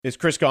Is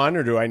Chris gone,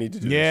 or do I need to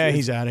do this? Yeah,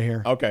 he's out of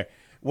here. Okay.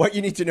 What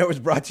you need to know is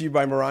brought to you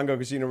by Morongo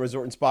Casino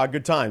Resort and Spa.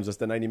 Good times, less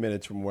than 90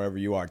 minutes from wherever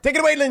you are. Take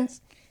it away, Linz.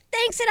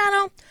 Thanks,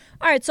 Sedano.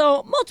 All right,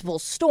 so multiple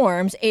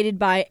storms aided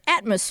by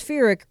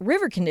atmospheric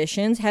river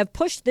conditions have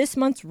pushed this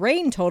month's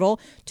rain total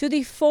to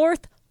the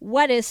fourth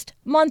wettest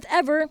month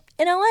ever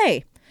in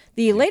L.A.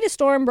 The latest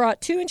storm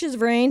brought 2 inches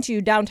of rain to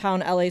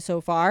downtown L.A.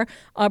 so far,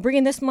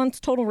 bringing this month's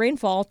total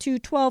rainfall to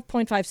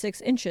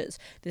 12.56 inches.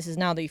 This is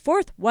now the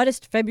fourth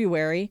wettest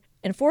February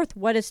and fourth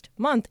wettest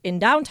month in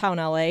downtown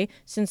L.A.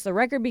 since the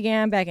record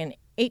began back in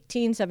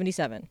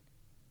 1877.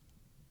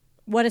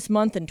 Wettest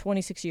month in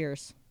 26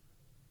 years.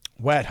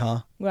 Wet,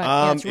 huh? Wet.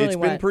 Yeah, it's really it's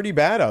wet. been pretty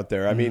bad out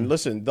there. I mean,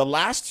 listen, the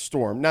last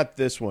storm, not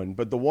this one,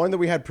 but the one that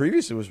we had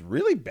previously was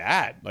really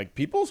bad. Like,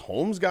 people's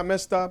homes got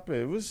messed up.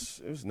 It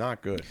was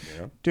not good.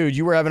 You know? Dude,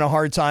 you were having a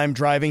hard time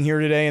driving here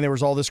today, and there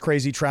was all this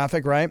crazy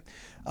traffic, right?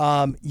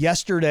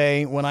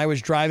 Yesterday, when I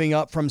was driving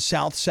up from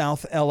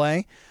South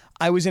LA,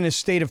 I was in a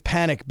state of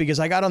panic because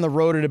I got on the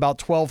road at about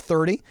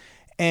 12:30,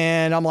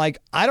 and I'm like,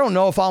 I don't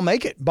know if I'll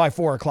make it by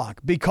 4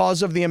 o'clock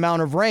because of the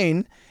amount of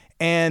rain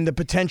and the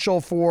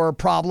potential for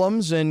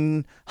problems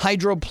and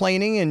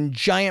hydroplaning and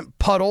giant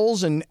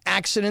puddles and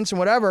accidents and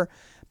whatever.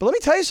 But let me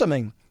tell you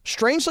something.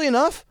 Strangely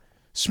enough,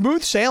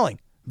 smooth sailing.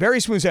 Very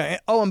smooth sailing.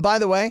 Oh, and by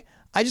the way,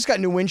 I just got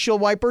new windshield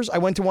wipers. I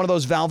went to one of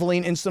those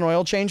Valvoline instant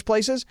oil change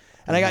places,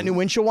 and I got new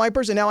windshield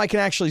wipers, and now I can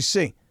actually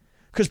see.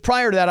 Because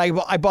prior to that,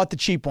 I bought the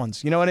cheap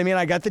ones. You know what I mean?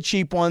 I got the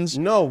cheap ones.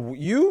 No,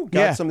 you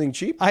got something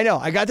cheap? I know.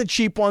 I got the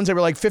cheap ones. They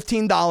were like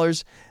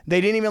 $15. They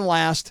didn't even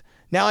last.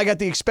 Now I got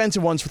the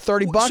expensive ones for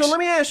 $30. So let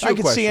me ask you a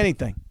question. I can see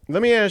anything.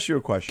 Let me ask you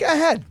a question. Go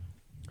ahead.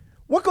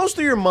 What goes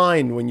through your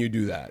mind when you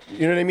do that?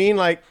 You know what I mean?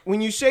 Like,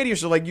 when you say to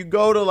yourself, like, you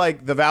go to,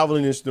 like, the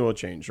Valvoline instant oil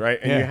change, right?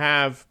 And you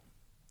have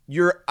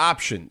your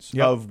options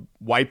of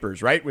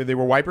wipers, right? Where they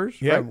were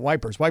wipers? Yeah, right?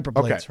 wipers, wiper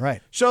blades,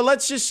 right. So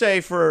let's just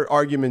say, for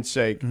argument's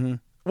sake,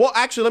 well,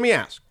 actually, let me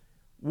ask.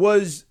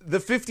 Was the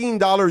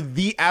 $15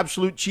 the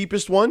absolute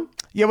cheapest one?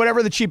 Yeah,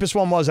 whatever the cheapest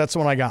one was, that's the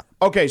one I got.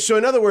 Okay, so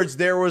in other words,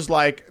 there was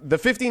like the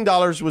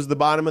 $15 was the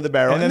bottom of the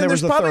barrel, and then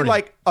there's probably 30.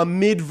 like a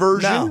mid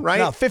version, right?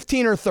 No,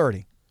 15 or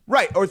 30.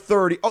 Right, or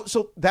 30. Oh,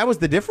 so that was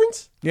the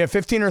difference? Yeah,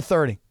 15 or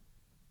 30.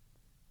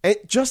 And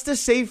just to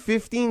save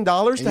 $15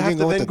 to have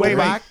to then go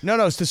back?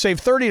 No, it's to save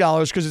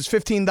 $30 because it's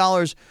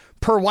 $15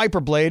 per wiper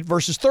blade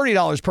versus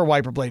 $30 per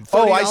wiper blade. $30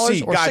 Oh, I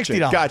see. Or Gotcha.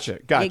 $60.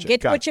 Gotcha. You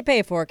get what you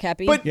pay for,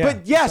 Cappy. But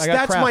yes,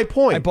 that's crap. my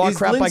point. I bought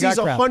crap, Lindsay's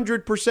I got crap.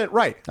 100%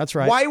 right. That's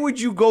right. Why would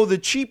you go the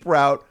cheap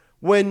route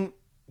when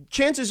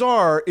chances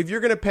are, if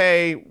you're going to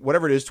pay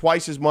whatever it is,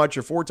 twice as much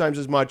or 4 times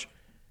as much,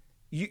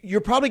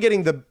 you're probably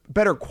getting the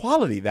better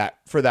quality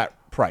for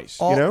that price.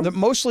 You know?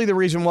 Mostly the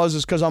reason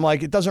is because I'm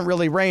like, it doesn't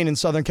really rain in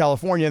Southern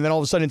California, and then all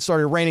of a sudden it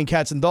started raining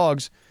cats and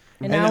dogs.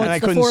 And now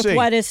it's the fourth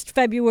wettest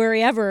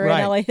February ever in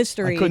LA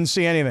history. I couldn't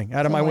see anything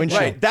out of my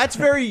windshield. Right. That's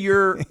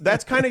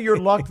kind of your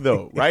luck,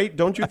 though, right?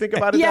 Don't you think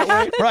about it that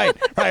way? Right.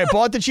 I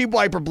bought the cheap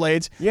wiper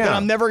blades that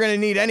I'm never going to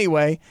need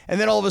anyway, and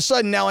then all of a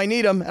sudden now I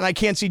need them, and I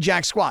can't see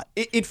jack squat.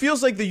 It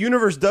feels like the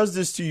universe does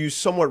this to you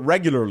somewhat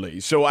regularly.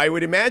 So I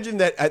would imagine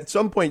that at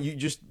some point you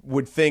just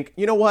would think,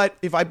 you know what?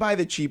 If I buy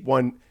the cheap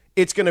one,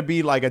 it's going to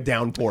be like a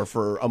downpour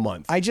for a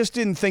month. I just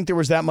didn't think there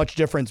was that much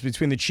difference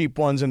between the cheap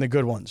ones and the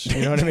good ones.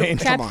 You know what I mean?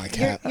 Come on,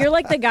 Cat. You're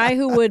like the guy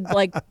who would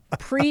like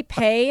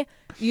prepay.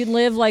 You'd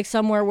live like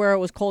somewhere where it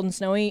was cold and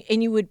snowy,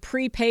 and you would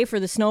prepay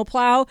for the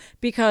snowplow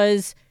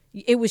because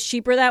it was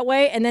cheaper that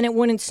way, and then it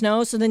wouldn't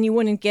snow, so then you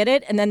wouldn't get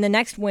it, and then the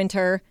next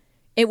winter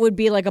it would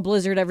be like a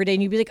blizzard every day,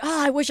 and you'd be like,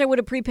 I wish I would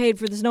have prepaid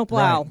for the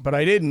snowplow. Right. But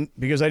I didn't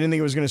because I didn't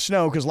think it was going to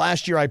snow because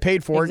last year I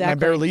paid for it and I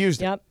barely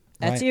used it. Yep.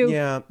 That's you.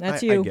 Yeah,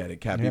 that's you. I get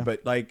it, Cappy. Yeah.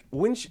 But like,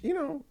 what's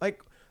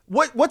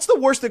the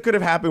worst that could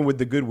have happened with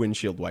the good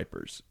windshield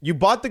wipers? You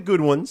bought the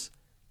good ones,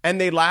 and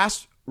they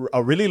last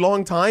a really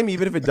long time,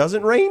 even if it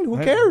doesn't rain. Who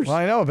cares? Well,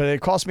 I know, but it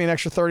cost me an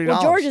extra $30.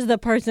 Well, George is the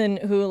person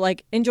who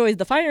like enjoys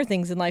the finer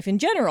things in life in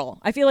general.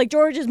 I feel like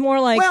George is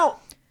more like,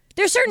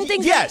 there's certain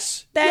things.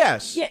 Yes.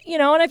 You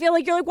know, and I feel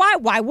like you're like,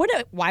 why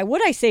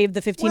would I save the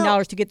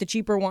 $15 to get the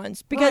cheaper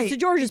ones? Because to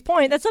George's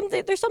point, there's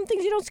some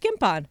things you don't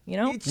skimp on. You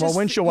know,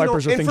 windshield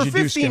wipers are things you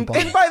do skimp on.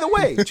 And by the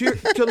way,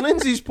 to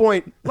Lindsay's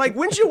point, like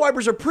windshield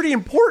wipers are pretty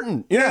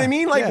important. You know what I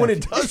mean? Like when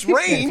it does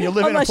rain, if you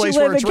live unless in a place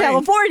you live where it's in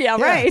California,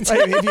 right?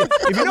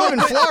 If you live in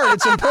Florida,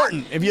 it's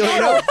important. If you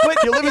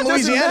live in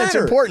Louisiana, it's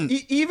important.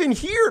 Even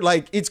here,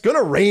 like it's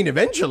gonna rain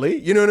eventually.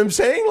 You know what I'm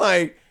saying?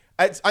 Like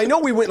I know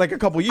we went like a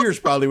couple years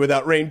probably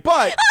without rain,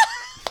 but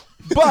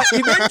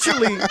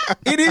eventually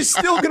it is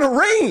still going to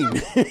rain.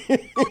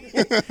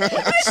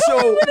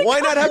 So why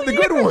not have the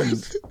good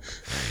ones?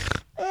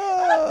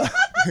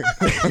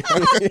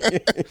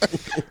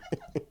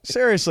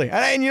 Seriously.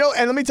 And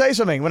let me tell you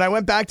something. When I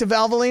went back to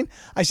Valvoline,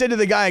 I said to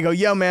the guy, I go,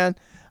 yo, man,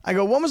 I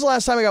go, when was the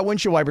last time I got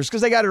windshield wipers?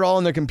 Because they got it all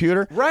on their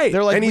computer. Right.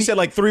 They're like, and he said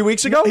like 3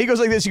 weeks ago? He goes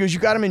like this. He goes, you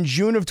got them in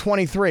June of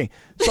 23.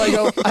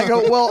 So I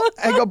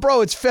go,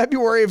 bro, it's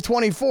February of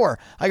 24.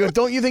 I go,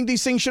 don't you think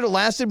these things should have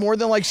lasted more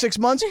than like 6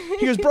 months?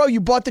 He goes, bro, you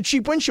bought the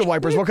cheap windshield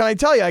wipers. What can I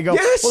tell you? I go,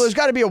 Yes. well, there's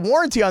got to be a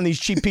warranty on these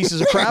cheap pieces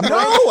of crap. No,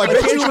 right? I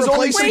bet you it was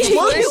only replace 6 Wait,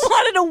 months. you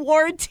wanted a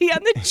warranty on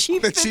the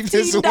cheap The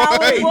cheapest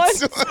 $15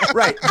 ones. ones?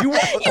 Right. You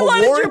want You a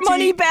wanted warranty your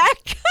money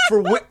back?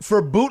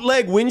 for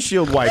bootleg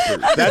windshield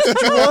wipers. That's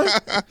what you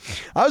want?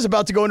 I was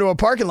about to go into a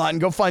parking lot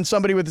and go find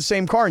somebody with the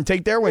same car and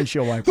take their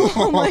windshield wipers.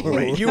 Oh my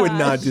Right, you would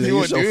not do that. You You're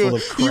won't so do- full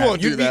of crap. you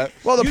won't do You'd be- that.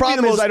 Well, the you'd be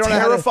problem the is I most don't know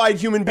how to- terrified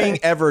human being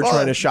ever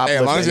trying to shoplift Hey,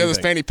 as long as you have this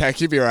anything. fanny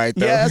pack, you'll be all right,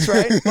 though. Yeah, that's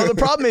right. Well, the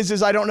problem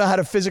is I don't know how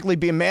to physically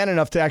be a man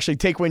enough to actually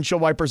take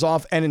windshield wipers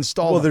off and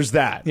install Well, them. there's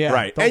that. Yeah,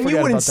 Right. don't And you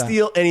forget wouldn't about that.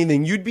 steal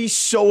anything. You'd be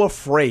so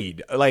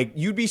afraid. Like,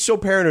 you'd be so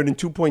paranoid in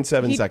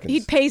 2.7 seconds.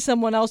 He'd pay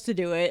someone else to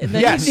do it. And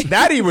then Yes,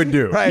 that he would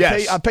do. Right,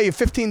 Yes. I'll pay you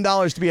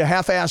 $15 to be a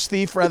half-ass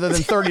thief rather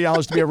than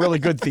 $30 to be a really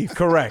good thief.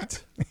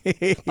 Correct.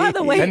 By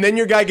the way, And then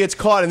your guy gets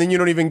caught, and then you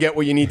don't even get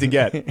what you need to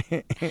get.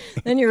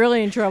 then you're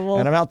really in trouble.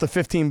 And I'm out to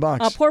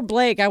 $15. Poor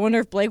Blake. I wonder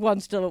if Blake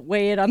wants to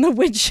weigh in on the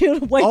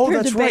windshield wiper Oh,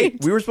 that's debate.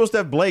 right. We were supposed to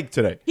have Blake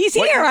today. He's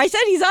here. I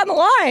said he's on the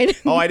line.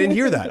 Oh, I didn't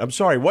hear that. I'm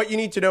sorry. What you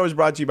need to know is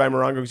brought to you by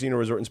Morongo Casino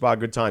Resort and Spa.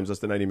 Good times, less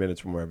than 90 minutes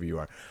from wherever you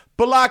are.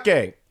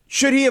 Balake,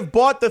 should he have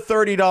bought the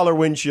 $30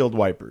 windshield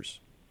wipers?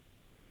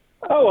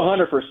 Oh,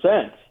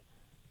 100%.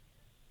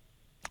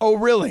 Oh,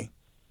 really?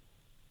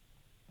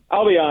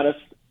 I'll be honest.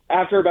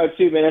 After about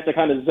 2 minutes, I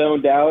kind of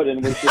zoned out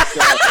and was just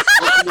listening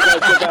to you guys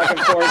go back and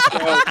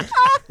forth.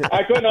 So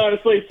I couldn't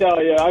honestly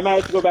tell you. I might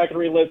have to go back and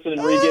re-listen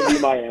and re-give you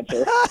my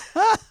answer.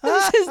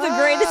 This is the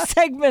greatest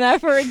segment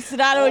ever in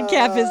Sedano and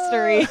Cap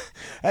history.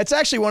 That's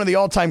actually one of the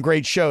all-time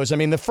great shows. I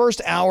mean, the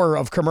first hour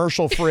of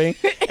commercial-free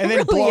and then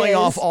really blowing is.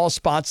 off all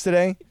spots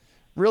today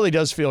really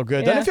does feel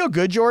good. Doesn't Yeah. it feel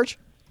good, George?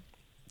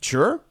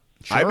 Sure.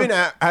 I've been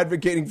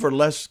advocating for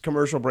less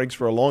commercial breaks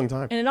for a long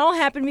time. And it all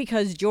happened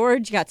because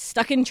George got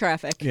stuck in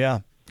traffic. Yeah,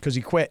 because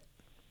he quit.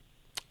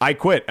 I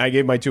quit. I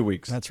gave my 2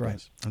 weeks. That's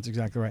right. That's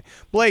exactly right.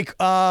 Blake,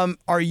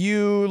 are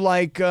you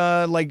like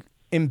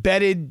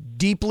embedded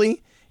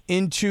deeply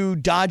into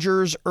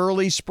Dodgers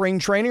early spring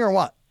training or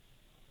what?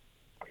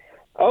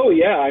 Oh,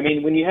 yeah. I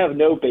mean, when you have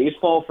no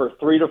baseball for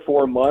 3 to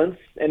 4 months,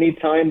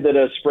 anytime that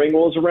a spring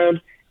rolls around,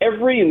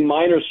 every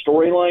minor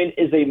storyline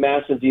is a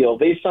massive deal.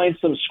 They signed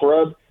some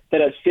scrub that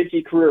has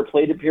 50 career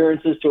plate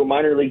appearances to a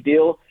minor league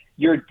deal.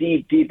 You're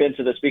deep, deep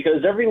into this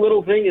because every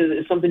little thing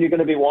is something you're going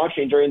to be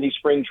watching during these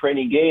spring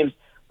training games.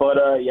 But,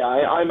 yeah,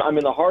 I'm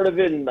in the heart of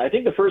it, and I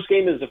think the first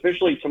game is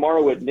officially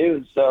tomorrow at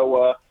noon.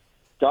 So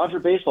Dodger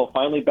baseball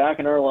finally back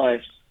in our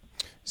lives.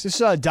 Is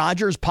this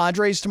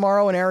Dodgers-Padres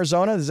tomorrow in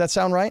Arizona? Does that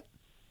sound right?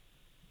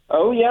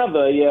 Oh, yeah,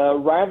 the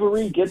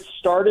rivalry gets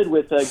started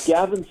with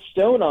Gavin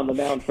Stone on the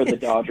mound for the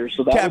Dodgers,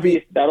 so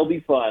that'll be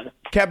fun.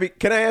 Cappy,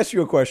 can I ask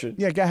you a question?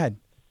 Yeah, go ahead.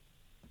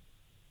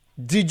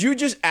 Did you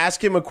just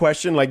ask him a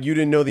question like you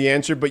didn't know the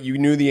answer, but you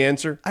knew the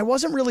answer? I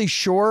wasn't really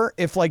sure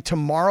if like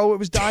tomorrow it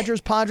was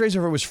Dodgers-Padres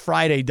or if it was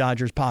Friday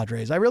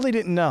Dodgers-Padres. I really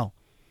didn't know.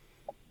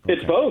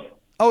 It's both.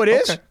 Oh, it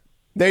is? Okay.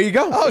 There you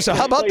go. Oh, so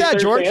how about Play that,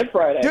 Thursday George? and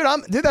Friday.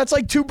 Dude, that's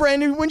like 2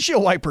 brand new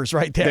windshield wipers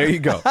right there. There you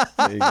go.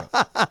 There you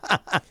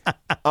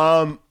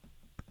go.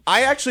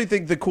 I actually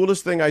think the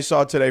coolest thing I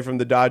saw today from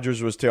the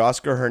Dodgers was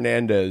Teoscar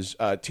Hernandez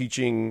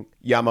teaching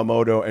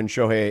Yamamoto and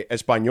Shohei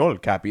Espanol,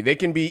 Cappy. They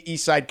can be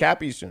East Side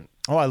Cappy soon.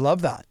 Oh, I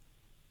love that.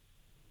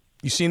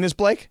 You seen this,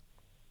 Blake?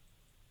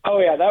 Oh,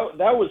 yeah,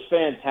 that was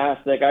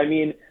fantastic. I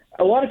mean,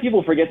 a lot of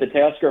people forget that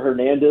Teoscar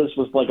Hernandez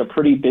was like a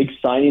pretty big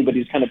signing, but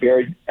he's kind of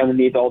buried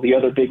underneath all the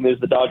other big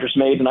moves the Dodgers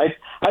made. And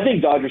I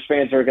think Dodgers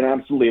fans are going to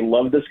absolutely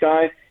love this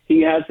guy.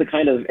 He has the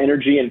kind of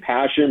energy and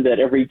passion that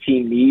every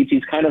team needs.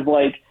 He's kind of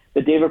like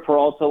the David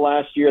Peralta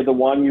last year, the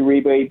Juan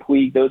Uribe,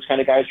 Puig, those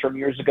kind of guys from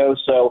years ago.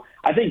 So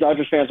I think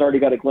Dodgers fans already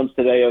got a glimpse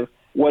today of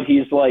what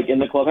he's like in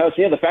the clubhouse.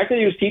 Yeah, the fact that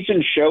he was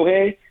teaching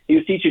Shohei, he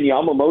was teaching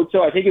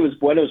Yamamoto, I think it was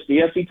Buenos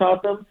Dias he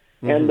taught them.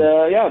 And,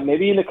 yeah,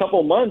 maybe in a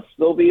couple of months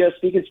they'll be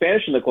speaking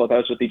Spanish in the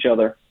clubhouse with each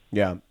other.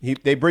 Yeah,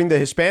 they bring the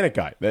Hispanic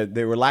guy.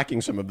 They were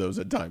lacking some of those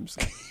at times.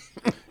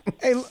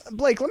 Hey,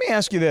 Blake, let me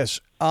ask you this.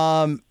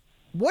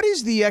 What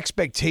is the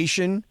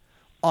expectation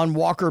on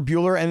Walker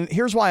Buehler? And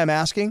here's why I'm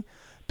asking.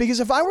 Because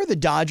if I were the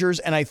Dodgers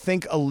and I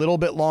think a little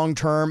bit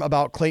long-term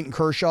about Clayton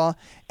Kershaw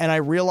and I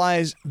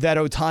realize that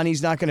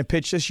Ohtani's not going to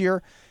pitch this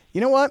year, you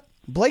know what?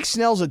 Blake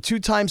Snell's a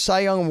 2-time Cy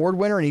Young Award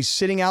winner and he's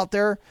sitting out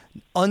there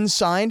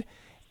unsigned.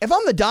 If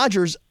I'm the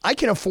Dodgers, I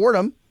can afford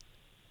him.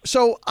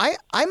 So I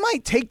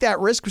might take that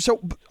risk. So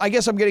I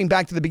guess I'm getting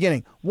back to the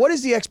beginning. What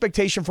is the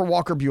expectation for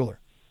Walker Buehler?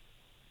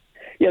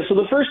 Yeah, so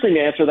the first thing to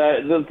answer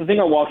that, the thing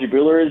on Walker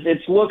Buehler is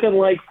it's looking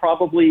like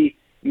probably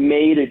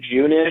May to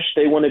June-ish.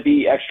 They want to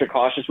be extra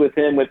cautious with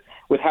him, with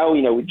how,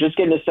 just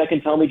getting a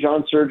second Tommy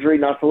John surgery,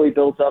 not fully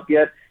built up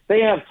yet. They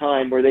have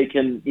time where they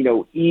can,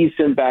 ease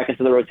him back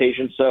into the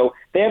rotation. So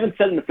they haven't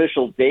set an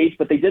official date,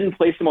 but they didn't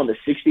place him on the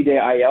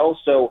 60-day IL.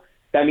 So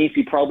that means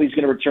he probably is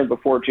going to return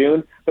before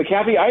June. But,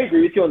 Cappy, I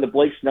agree with you on the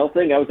Blake Snell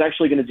thing. I was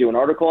actually going to do an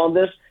article on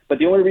this, but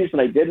the only reason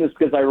I didn't is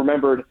because I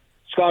remembered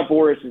Scott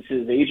Boras is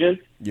his agent,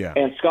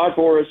 and Scott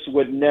Boras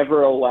would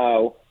never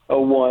allow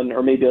a 1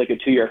 or maybe like a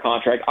 2-year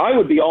contract. I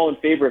would be all in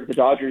favor of the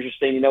Dodgers just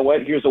saying, you know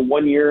what, here's a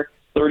 1-year,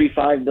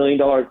 $35 million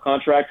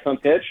contract, come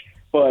pitch,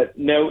 but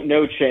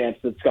no chance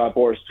that Scott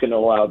Boras is going to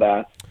allow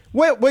that.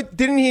 What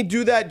didn't he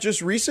do that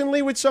just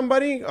recently with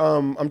somebody?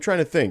 I'm trying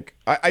to think.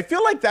 I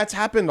feel like that's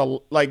happened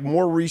like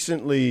more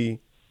recently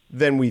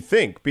than we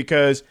think,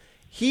 because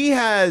he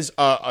has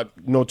a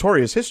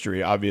notorious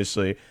history,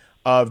 obviously,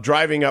 of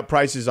driving up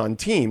prices on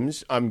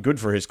teams. Good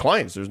for his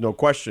clients, there's no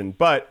question.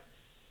 But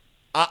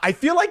I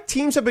feel like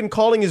teams have been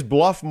calling his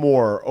bluff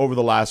more over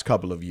the last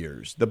couple of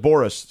years, the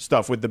Boras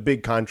stuff with the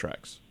big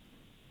contracts.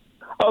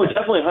 Oh,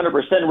 definitely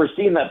 100%. We're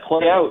seeing that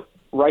play out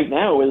right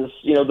now. Is,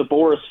 the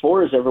Boras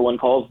 4, as everyone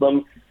calls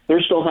them, they're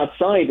still not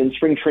signed, and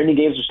spring training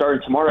games are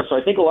starting tomorrow. So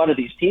I think a lot of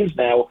these teams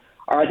now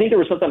I think there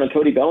was something on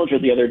Cody Bellinger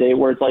the other day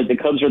where it's like the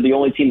Cubs are the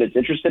only team that's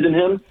interested in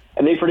him,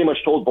 and they pretty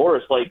much told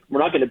Boras, like, we're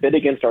not going to bid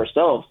against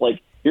ourselves.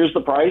 Like, here's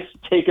the price,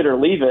 take it or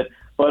leave it.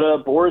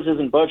 But Boras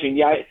isn't budging.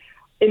 Yeah,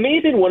 it may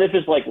have been one of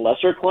his, like,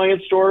 lesser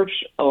clients, George,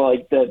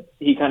 like that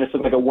he kind of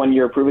took like a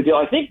 1-year prove-it deal.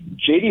 I think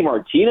J.D.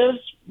 Martinez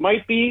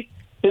might be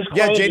his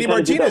client. Yeah, J.D.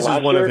 Martinez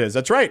is one of his.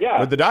 That's right,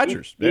 with the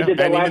Dodgers. He did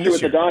that last year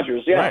with the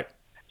Dodgers, Right.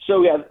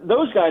 So, yeah,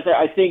 those guys,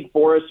 I think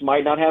Boras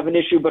might not have an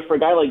issue, but for a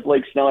guy like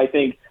Blake Snell, I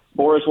think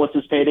Boras wants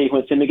his payday. He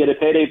wants him to get a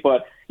payday.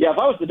 But, yeah, if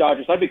I was the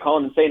Dodgers, I'd be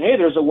calling and saying, hey,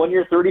 there's a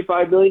 1-year,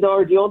 $35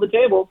 million deal on the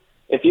table.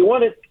 If you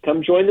want it,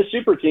 come join the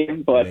super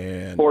team. But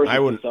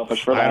Boras is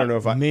selfish for that. I don't know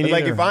if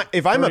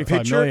I'm a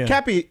pitcher,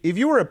 Cappy, if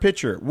you were a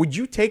pitcher, would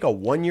you take a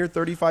 1-year,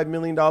 $35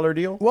 million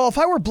deal? Well, if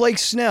I were Blake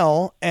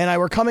Snell and I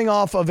were coming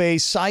off of a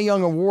Cy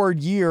Young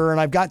Award year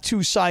and I've got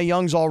 2 Cy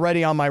Youngs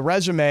already on my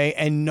resume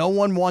and no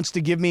one wants to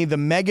give me the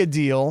mega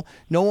deal,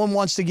 no one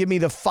wants to give me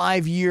the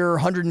 5-year,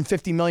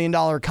 $150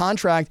 million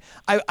contract,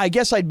 I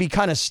guess I'd be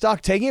kind of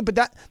stuck taking it.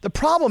 But the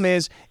problem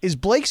is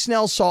Blake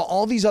Snell saw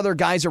all these other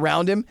guys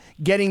around him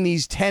getting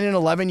these 10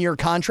 and 11-year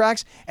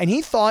contracts, and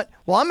he thought,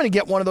 well, I'm going to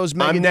get one of those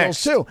mega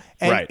deals too.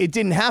 And it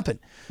didn't happen.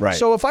 Right.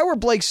 So if I were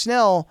Blake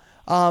Snell,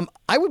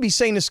 I would be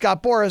saying to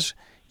Scott Boras,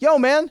 yo,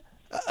 man,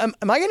 am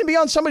I going to be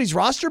on somebody's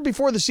roster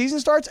before the season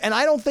starts? And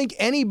I don't think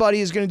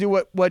anybody is going to do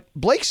what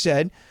Blake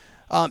said,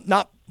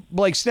 not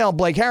Blake Snell,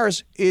 Blake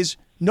Harris, is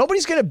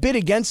nobody's going to bid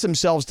against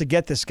themselves to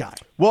get this guy.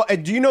 Well,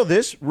 and do you know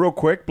this real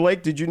quick,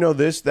 Blake? Did you know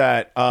this,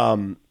 that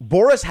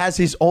Boras has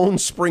his own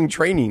spring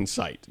training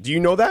site? Do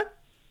you know that?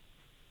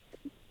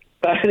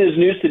 That is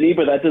news to me,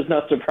 but that does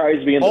not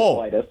surprise me in the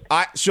slightest.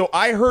 So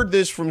I heard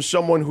this from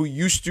someone who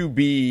used to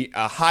be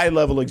a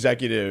high-level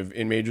executive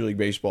in Major League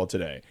Baseball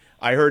today.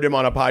 I heard him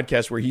on a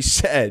podcast where he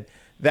said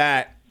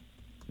that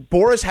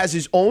Boras has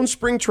his own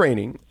spring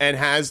training and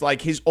has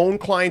like his own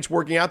clients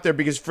working out there,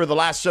 because for the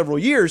last several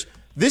years,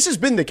 this has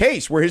been the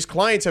case where his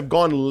clients have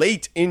gone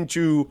late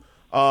into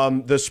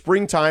the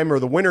springtime or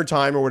the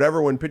wintertime or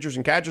whatever when pitchers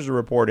and catchers are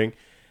reporting.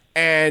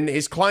 And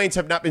his clients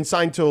have not been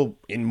signed till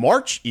in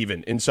March,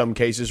 even in some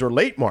cases, or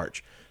late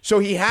March. So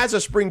he has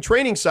a spring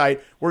training site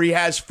where he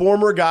has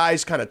former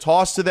guys kind of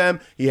tossed to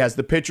them. He has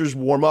the pitchers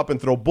warm up and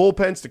throw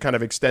bullpens to kind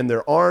of extend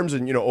their arms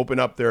and, open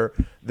up their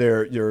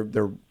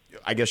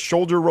I guess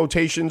shoulder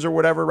rotations or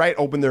whatever, right?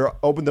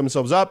 Open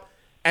themselves up.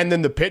 And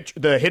then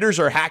the hitters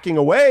are hacking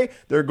away.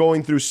 They're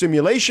going through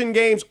simulation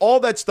games.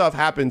 All that stuff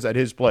happens at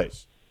his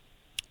place.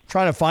 I'm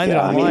trying to find it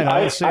online.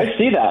 I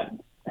see that.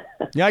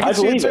 Yeah, I can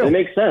see it too. It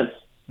makes sense.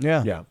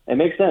 Yeah. It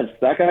makes sense.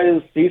 That guy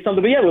he's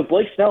something. But yeah, with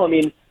Blake Snell, I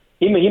mean,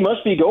 he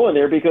must be going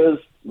there, because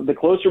the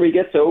closer we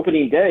get to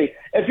opening day,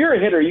 if you're a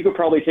hitter, you could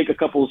probably take a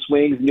couple of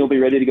swings and you'll be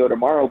ready to go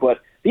tomorrow.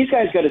 But these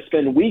guys got to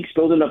spend weeks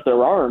building up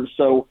their arms.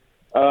 So,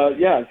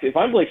 if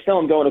I'm Blake Snell,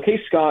 I'm going,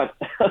 okay, Scott,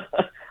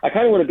 I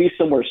kind of want to be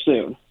somewhere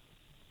soon.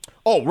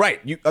 Oh, right.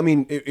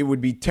 It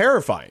would be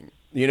terrifying.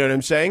 You know what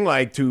I'm saying?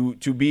 Like to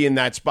be in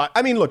that spot.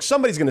 I mean, look,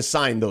 somebody's going to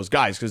sign those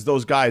guys, because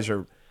those guys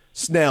are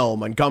Snell,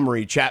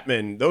 Montgomery,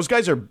 Chapman. Those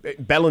guys are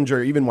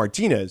Bellinger, even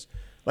Martinez.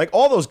 Like,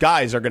 all those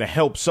guys are going to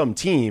help some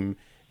team.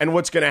 And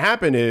what's going to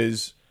happen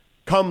is,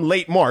 come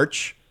late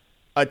March,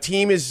 a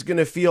team is going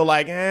to feel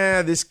like,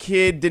 this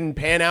kid didn't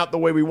pan out the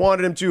way we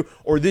wanted him to,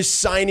 or this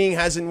signing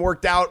hasn't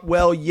worked out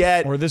well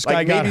yet. Or this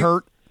guy got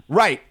hurt.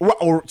 Right.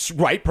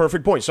 Right.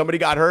 Perfect point. Somebody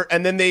got hurt,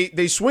 and then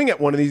they swing at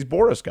one of these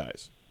Boras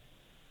guys.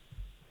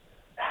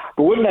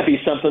 But wouldn't that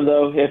be something,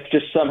 though, if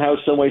just somehow,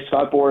 some way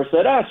Scott Boras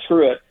said,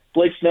 screw it.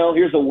 Blake Snell,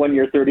 here's a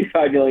 1-year,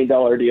 $35 million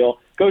deal.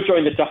 Go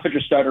join the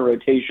Dodgers starter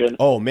rotation.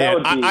 Oh,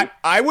 man.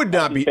 I would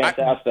not be.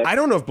 Fantastic. I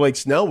don't know if Blake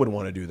Snell would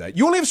want to do that.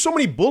 You only have so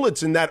many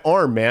bullets in that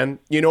arm, man,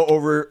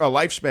 over a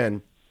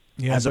lifespan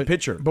as a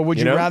pitcher. But would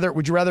you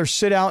rather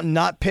sit out and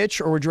not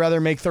pitch, or would you rather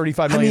make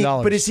 $35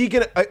 million? But is he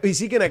going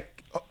to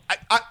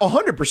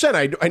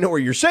 100%, I know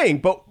what you're saying,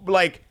 but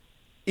like,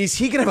 is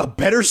he going to have a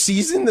better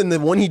season than the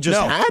one he just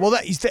had? Well,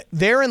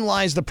 therein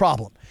lies the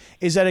problem.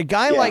 is that a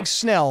guy like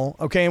Snell,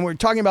 okay, and we're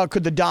talking about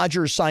could the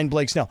Dodgers sign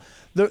Blake Snell.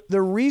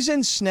 The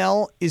reason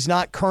Snell is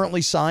not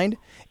currently signed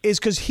is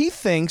because he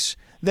thinks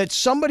that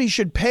somebody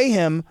should pay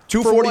him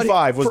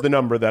 $245 was the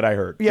number that I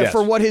heard. Yeah,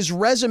 for what his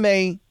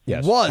resume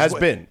has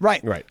been.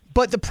 Right. Right.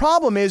 But the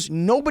problem is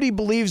nobody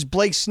believes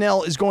Blake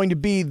Snell is going to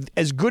be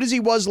as good as he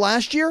was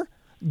last year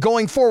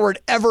going forward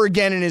ever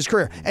again in his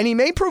career. And he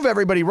may prove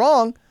everybody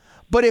wrong,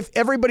 but if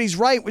everybody's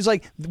right, it was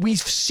like we've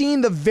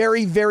seen the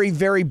very, very,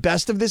 very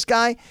best of this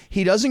guy.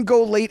 He doesn't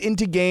go late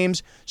into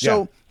games.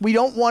 So we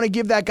don't want to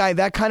give that guy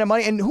that kind of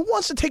money. And who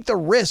wants to take the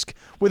risk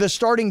with a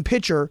starting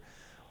pitcher,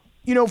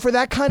 for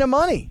that kind of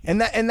money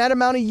and that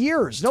amount of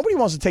years? Nobody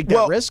wants to take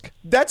that risk.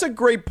 That's a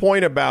great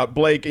point about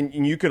Blake,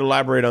 and you could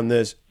elaborate on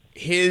this.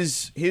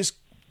 His he's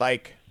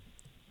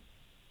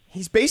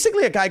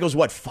basically a guy who goes,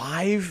 what,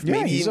 5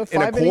 maybe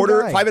in a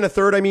quarter, 5 and a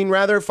third,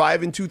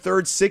 5 and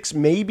 2/3, 6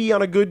 maybe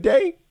on a good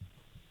day?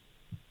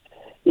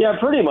 Yeah,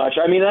 pretty much.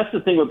 That's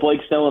the thing with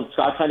Blake Snell, and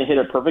Scott kind of hit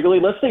it perfectly.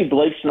 Let's say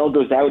Blake Snell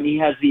goes out and he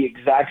has the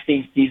exact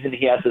same season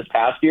he had this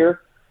past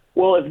year.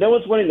 Well, if no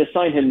one's wanting to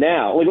sign him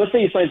now, let's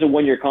say he signs a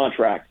 1-year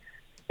contract,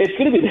 it's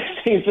going to be the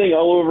same thing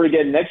all over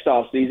again next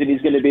offseason.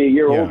 He's going to be a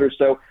year older,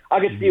 so I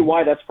can see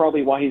why that's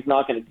probably why he's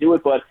not going to do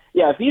it. But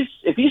yeah,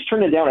 if he's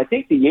turning down, I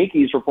think the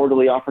Yankees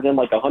reportedly offered him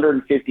like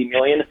 $150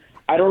 million.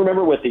 I don't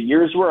remember what the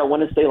years were. I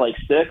want to say like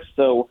 6.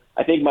 So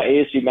I think my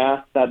ASU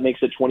math that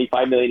makes it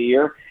 $25 million a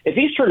year. If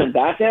he's turning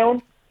that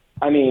down,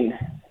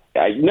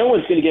 no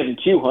one's going to give him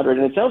 $200,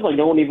 and it sounds like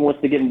no one even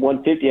wants to give him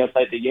 $150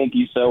 outside the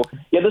Yankees. So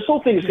yeah, this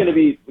whole thing is going to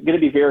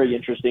be very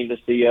interesting to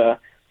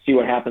see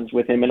what happens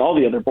with him and all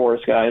the other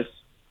Boris guys.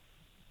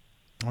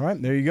 All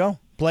right, there you go.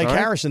 Blake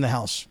Harris in the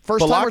house.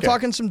 First time we're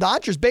talking some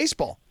Dodgers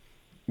baseball.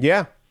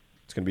 Yeah,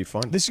 it's going to be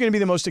fun. This is going to be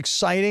the most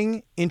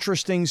exciting,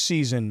 interesting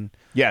season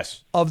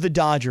of the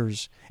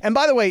Dodgers. And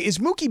by the way, is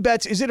Mookie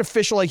Betts, is it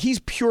official? Like he's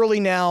purely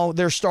now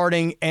their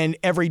starting and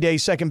everyday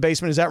second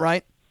baseman, is that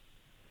right?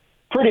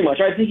 Pretty much.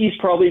 I think he's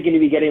probably going to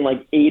be getting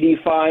like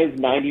 85,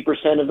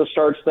 90% of the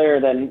starts there.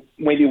 Then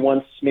maybe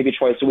once, maybe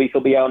twice a week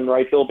he'll be out in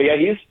right field. But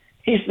yeah,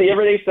 he's the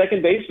everyday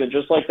second baseman,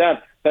 just like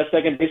that. Best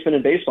second baseman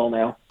in baseball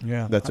now.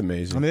 Yeah. That's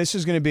amazing. This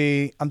is going to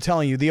be, I'm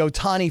telling you, the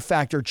Ohtani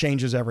factor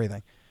changes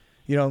everything.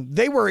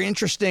 They were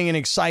interesting and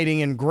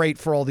exciting and great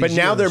for all these years.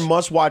 But now they're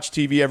must-watch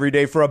TV every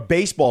day for a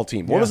baseball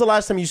team. When was the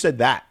last time you said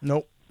that?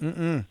 Nope.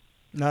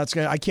 No,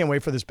 I can't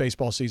wait for this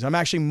baseball season. I'm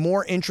actually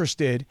more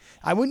interested.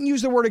 I wouldn't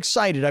use the word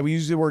excited. I would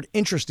use the word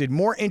interested.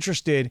 More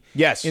interested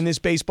in this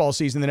baseball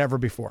season than ever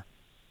before.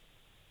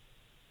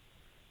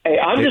 Hey,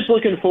 I'm just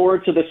looking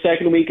forward to the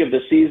second week of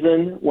the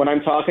season when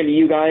I'm talking to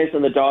you guys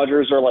and the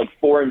Dodgers are like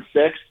 4 and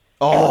 6.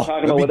 Oh, we're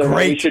talking about whether or not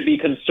we should be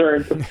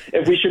concerned.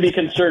 If we should be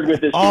concerned with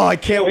this. I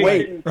can't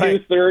wait.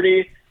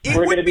 2:30.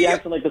 We're going to be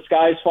acting like the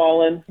sky's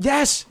falling.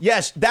 Yes.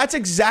 That's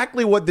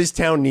exactly what this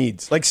town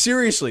needs. Like,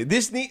 seriously. They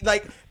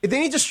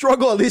need to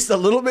struggle at least a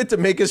little bit to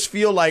make us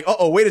feel like,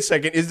 wait a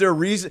second, is there a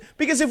reason?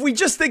 Because if we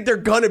just think they're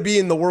going to be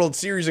in the World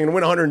Series and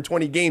win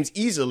 120 games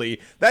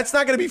easily, that's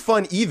not going to be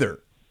fun either.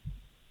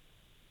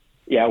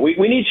 Yeah, we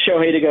need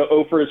Shohei to go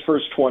 0 for his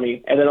first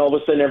 20, and then all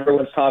of a sudden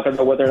everyone's talking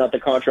about whether or not the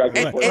contract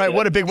was right,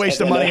 what a big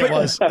waste of money it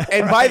was.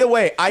 And by the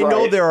way, I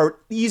know there are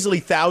easily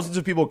thousands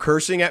of people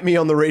cursing at me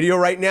on the radio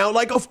right now.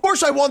 Like, of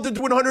course I want them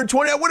to win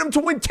 120. I want them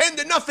to win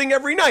 10-0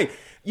 every night.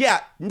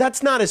 Yeah,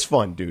 that's not as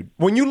fun, dude.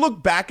 When you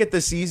look back at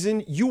the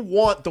season, you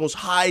want those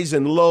highs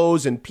and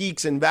lows and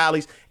peaks and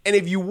valleys. And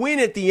if you win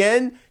at the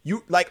end,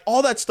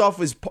 all that stuff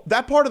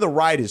that part of the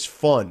ride is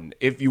fun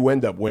if you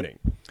end up winning.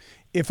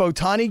 If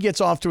Ohtani gets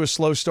off to a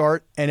slow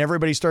start and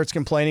everybody starts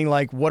complaining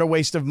like, what a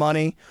waste of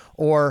money,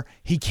 or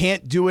he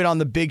can't do it on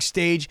the big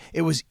stage,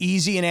 it was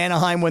easy in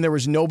Anaheim when there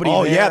was nobody there.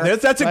 Oh, yeah,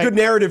 that's a good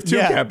narrative too,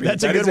 Cappy.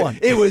 That's a good one.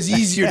 It was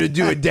easier to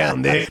do it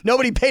down there.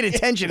 Nobody paid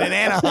attention in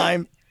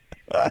Anaheim.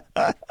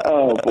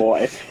 Oh,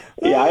 boy.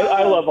 Yeah,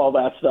 I love all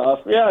that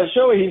stuff. Yeah,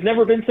 Shohei, he's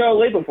never been to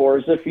LA before,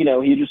 as if,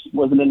 he just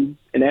wasn't in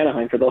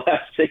Anaheim for the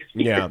last 6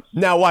 years. Yeah.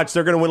 Now watch,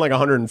 they're going to win like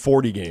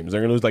 140 games. They're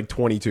going to lose like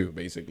 22,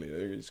 basically.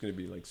 It's going to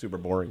be like super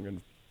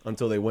boring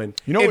until they win.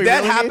 If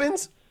that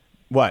happens,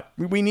 what?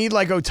 We need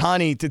like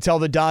Ohtani to tell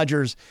the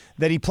Dodgers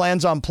that he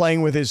plans on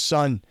playing with his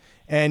son,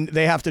 and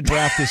they have to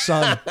draft his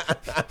son.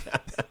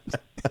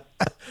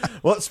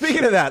 Well,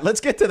 speaking of that, let's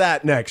get to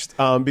that next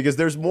because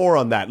there's more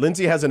on that.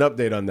 Lindsay has an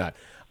update on that.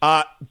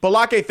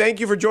 Balake, thank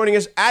you for joining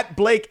us. At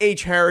Blake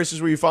H. Harris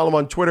is where you follow him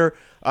on Twitter.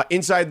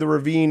 Inside the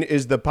Ravine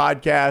is the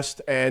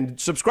podcast. And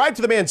subscribe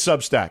to the man's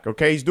Substack,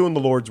 okay? He's doing the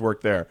Lord's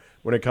work there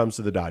when it comes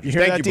to the Dodgers. You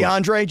hear that,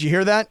 DeAndre? Did you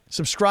hear that?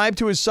 Subscribe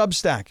to his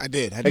Substack. I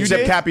did.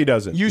 Except Cappy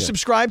doesn't. You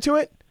subscribe to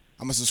it?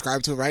 I'm going to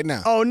subscribe to it right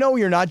now. Oh, no,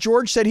 you're not.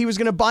 George said he was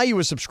going to buy you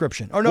a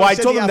subscription. Or no, well, I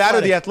told him that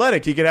or The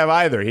Athletic. He could have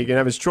either. He can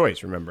have his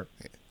choice, remember?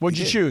 What'd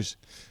you choose?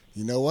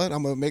 You know what?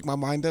 I'm going to make my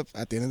mind up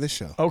at the end of this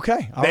show.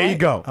 Okay. There you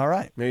go. All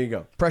right. There you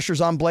go. Pressure's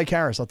on Blake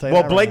Harris, I'll tell you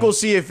that. Well, Blake will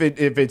see if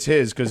it's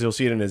his because he'll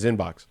see it in his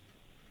inbox.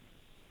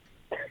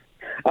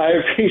 I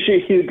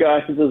appreciate you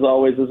guys as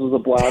always. This was a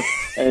blast,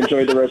 and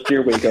enjoy the rest of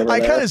your week over there. I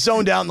kind of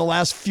zoned out in the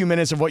last few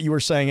minutes of what you were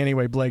saying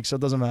anyway, Blake, so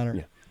it doesn't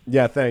matter.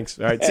 Yeah, thanks.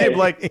 All right. See you,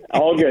 Blake.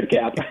 All good,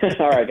 Cap.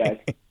 All right, guys.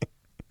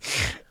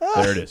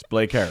 There it is.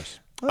 Blake Harris.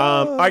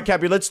 All right,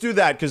 Cappy, let's do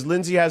that because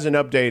Lindsay has an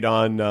update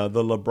on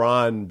the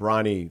LeBron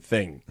Bronny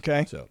thing.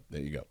 Okay. So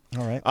there you go.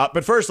 All right.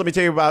 But first, let me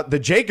tell you about the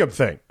Jacob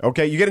thing.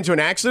 Okay. You get into an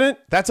accident.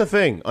 That's a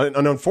thing,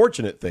 an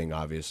unfortunate thing,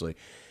 obviously.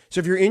 So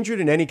if you're injured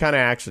in any kind of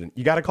accident,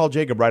 you got to call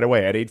Jacob right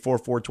away at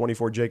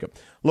 844-24-JACOB.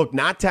 Look,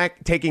 not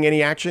taking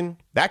any action,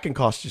 that can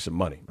cost you some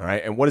money. All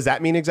right. And what does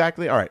that mean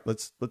exactly? All right.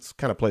 Let's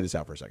kind of play this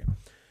out for a second.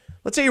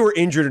 Let's say you were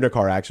injured in a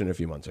car accident a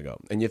few months ago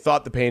and you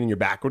thought the pain in your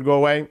back would go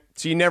away.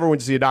 So you never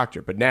went to see a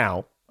doctor. But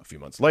now, a few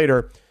months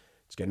later,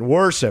 it's getting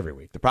worse every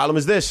week. The problem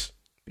is this,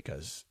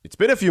 because it's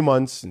been a few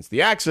months since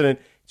the accident,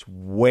 it's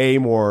way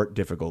more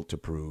difficult to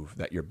prove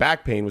that your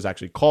back pain was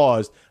actually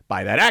caused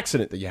by that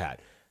accident that you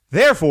had.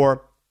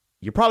 Therefore,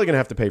 you're probably going to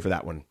have to pay for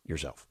that one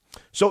yourself.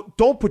 So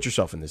don't put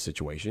yourself in this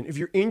situation. If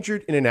you're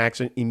injured in an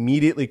accident,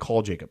 immediately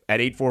call Jacob at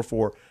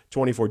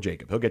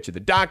 844-24-JACOB. He'll get you the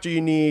doctor you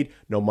need,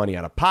 no money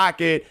out of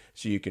pocket,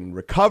 so you can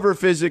recover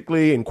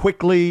physically and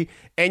quickly,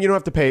 and you don't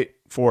have to pay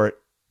for it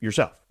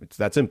yourself. It's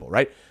that simple,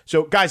 right?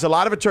 So, guys, a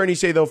lot of attorneys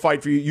say they'll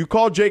fight for you. You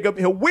call Jacob,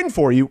 he'll win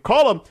for you.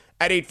 Call him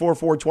at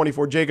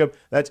 844-24-JACOB.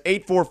 That's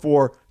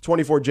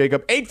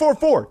 844-24-JACOB,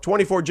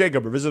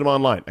 844-24-JACOB, or visit him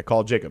online at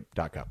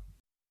calljacob.com.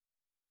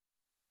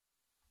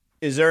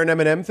 Is there an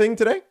M&M thing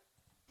today?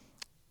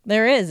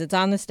 There is. It's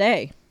on this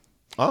day.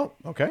 Oh,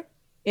 okay.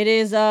 It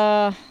is,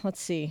 let's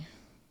see.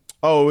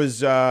 Oh, it was...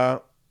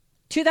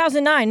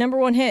 2009, number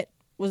one hit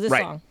was this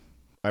song.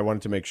 I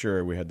wanted to make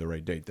sure we had the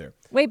right date there.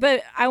 Wait,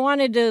 but I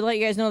wanted to let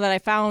you guys know that I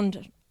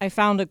found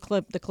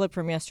the clip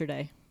from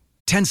yesterday.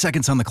 10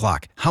 seconds on the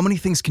clock. How many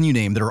things can you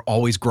name that are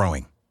always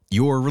growing?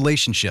 Your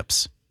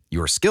relationships,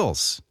 your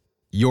skills,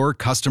 your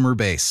customer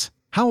base.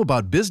 How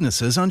about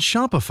businesses on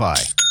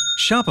Shopify?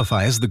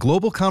 Shopify is the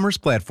global commerce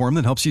platform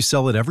that helps you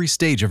sell at every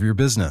stage of your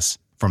business.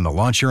 From the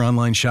launch your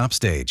online shop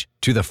stage,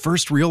 to the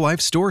first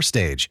real-life store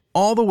stage,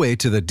 all the way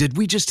to the did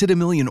we just hit a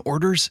million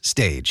orders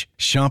stage.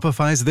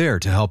 Shopify's there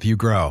to help you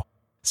grow.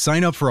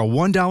 Sign up for a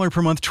 $1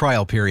 per month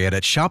trial period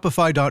at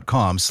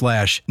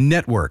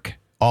shopify.com/network,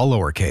 all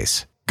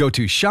lowercase. Go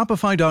to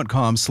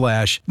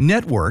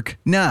shopify.com/network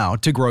now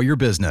to grow your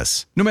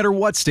business, no matter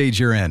what stage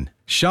you're in.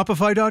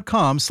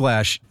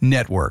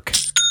 Shopify.com/network.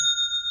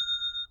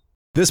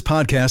 This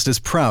podcast is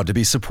proud to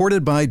be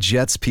supported by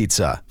Jets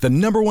Pizza, the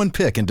 #1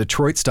 pick in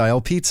Detroit-style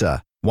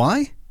pizza.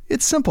 Why?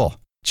 It's simple.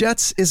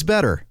 Jets is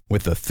better.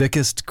 With the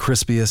thickest,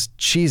 crispiest,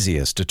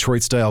 cheesiest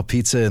Detroit-style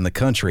pizza in the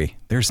country,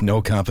 there's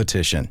no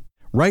competition.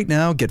 Right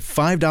now, get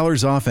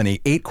 $5 off any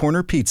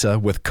 8-corner pizza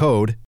with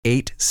code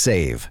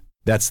 8SAVE.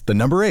 That's the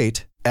number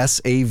 8,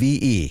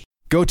 SAVE.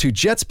 Go to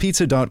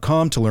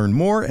jetspizza.com to learn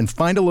more and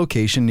find a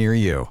location near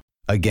you.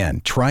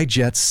 Again, try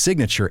Jet's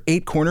signature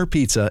 8-corner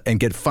pizza and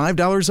get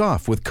 $5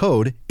 off with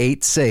code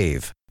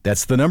 8SAVE.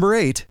 That's the number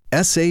 8,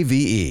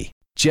 SAVE.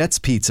 Jet's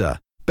Pizza.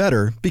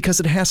 Better because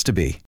it has to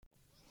be.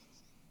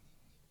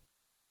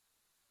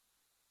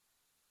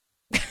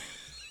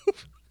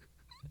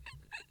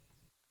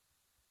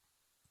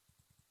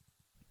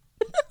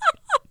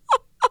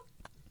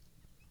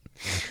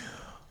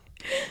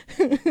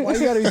 Why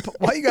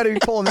you gotta be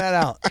pulling that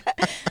out?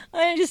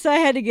 I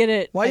had to get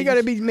it. Why you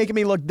gotta be making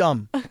me look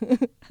dumb?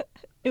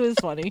 It was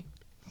funny.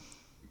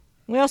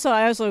 I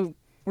also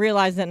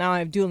realized that now I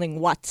have dueling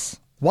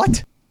whats.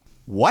 What?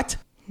 What?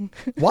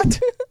 What?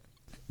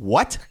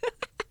 What?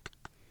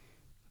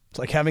 It's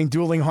like having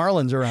dueling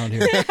Harlans around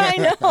here.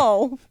 I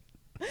know.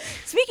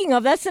 Speaking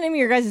of, that's the name of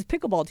your guys'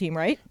 pickleball team,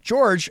 right?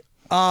 George,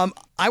 I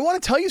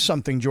want to tell you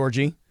something,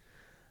 Georgie.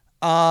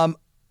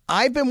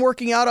 I've been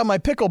working out on my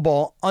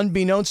pickleball,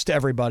 unbeknownst to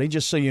everybody,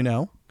 just so you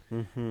know.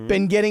 Mm-hmm.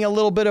 Been getting a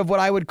little bit of what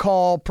I would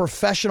call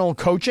professional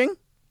coaching.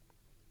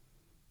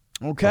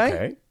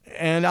 Okay.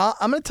 And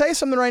I'm going to tell you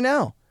something right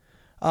now.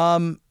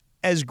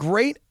 As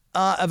great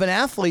of an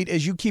athlete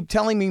as you keep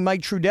telling me Mike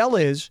Trudell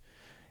is,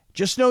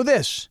 just know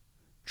this.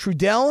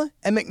 Trudell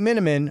and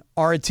McMiniman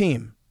are a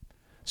team.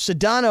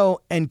 Sedano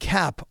and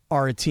Cap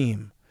are a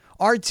team.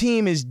 Our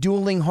team is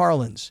dueling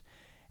Harlans.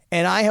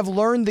 And I have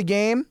learned the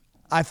game.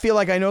 I feel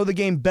like I know the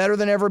game better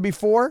than ever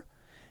before.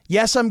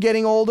 Yes, I'm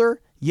getting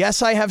older.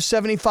 Yes, I have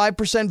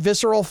 75%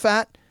 visceral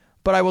fat.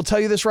 But I will tell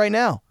you this right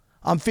now.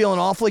 I'm feeling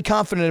awfully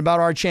confident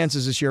about our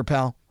chances this year,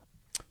 pal.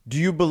 Do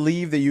you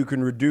believe that you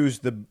can reduce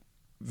the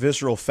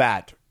visceral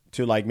fat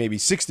to like maybe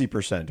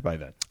 60% by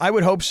then? I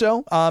would hope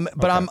so.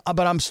 But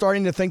I'm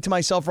starting to think to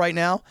myself right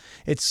now,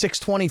 it's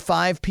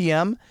 6:25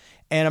 p.m.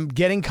 and I'm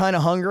getting kind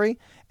of hungry.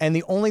 And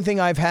the only thing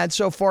I've had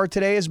so far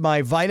today is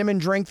my vitamin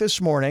drink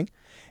this morning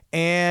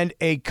and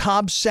a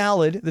Cobb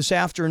salad this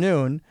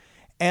afternoon.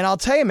 And I'll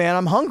tell you, man,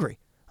 I'm hungry.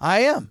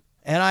 I am.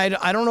 And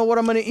I don't know what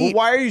I'm going to eat.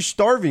 Well, why are you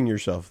starving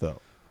yourself, though?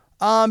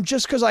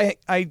 Just because I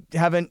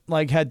haven't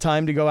had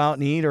time to go out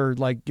and eat or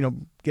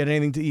get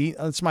anything to eat.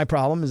 That's my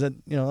problem. Is that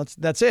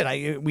that's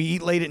it. We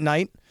eat late at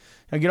night.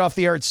 I get off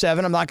the air at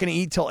 7. I'm not going to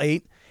eat till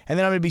 8, and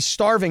then I'm going to be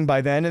starving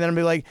by then. And then I'm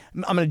going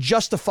to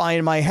justify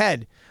in my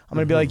head. I'm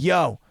going to be like,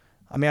 yo,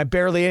 I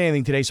barely ate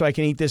anything today, so I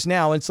can eat this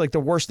now. And it's like the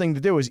worst thing to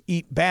do is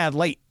eat bad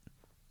late.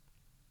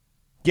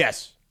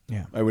 Yes.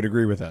 Yeah. I would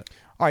agree with that.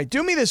 All right,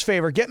 do me this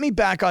favor. Get me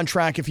back on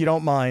track if you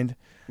don't mind.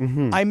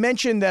 I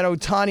mentioned that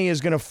Ohtani is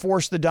going to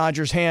force the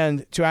Dodgers'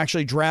 hand to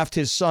actually draft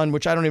his son,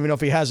 which I don't even know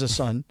if he has a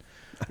son.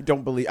 I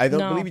don't believe he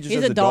just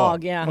he's has a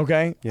dog. Yeah.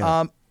 Okay.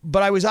 Yeah.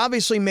 But I was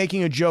obviously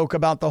making a joke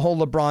about the whole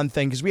LeBron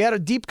thing because we had a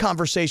deep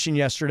conversation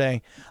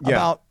yesterday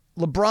about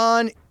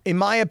LeBron, in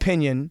my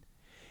opinion,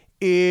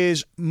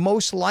 is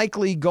most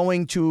likely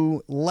going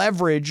to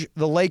leverage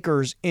the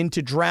Lakers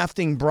into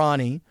drafting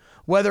Bronny.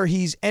 Whether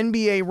he's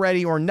NBA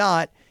ready or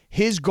not,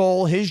 his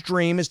goal, his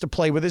dream is to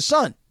play with his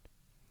son.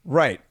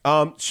 Right.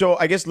 So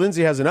I guess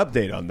Lindsay has an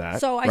update on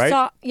that. So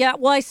right?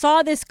 I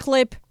saw this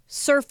clip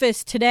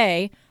surface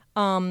today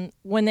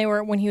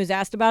when he was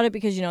asked about it,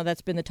 because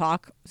that's been the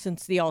talk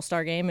since the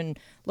All-Star game and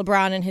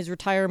LeBron and his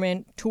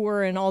retirement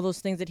tour and all those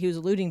things that he was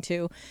alluding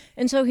to.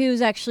 And so he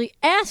was actually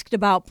asked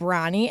about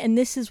Bronny, and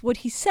this is what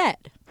he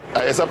said.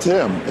 It's up to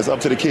him. It's up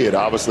to the kid.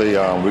 Obviously,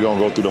 we're going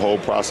to go through the whole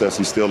process.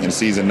 He's still in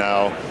season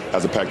now,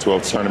 has a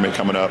Pac-12 tournament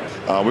coming up.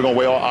 We're going to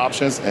weigh all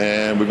options,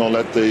 and we're going to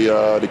let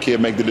the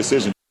kid make the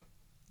decision.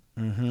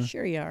 Mm-hmm.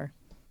 Sure you are.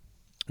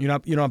 You're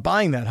not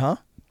buying that, huh?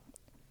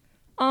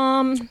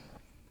 I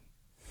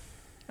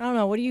don't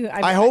know. What do you?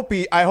 I hope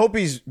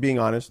he's being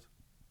honest.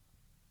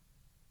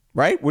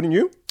 Right? Wouldn't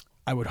you?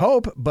 I would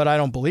hope, but I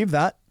don't believe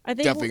that. I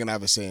think Definitely gonna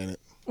have a say in it.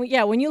 Well,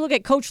 yeah, when you look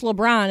at Coach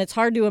LeBron, it's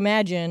hard to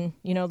imagine,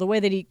 the way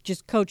that he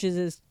just coaches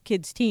his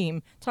kid's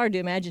team. It's hard to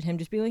imagine him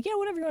just being like, yeah,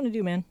 whatever you want to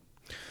do, man.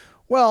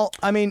 Well,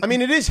 I mean,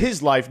 it is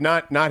his life,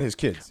 not his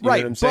kids. You right,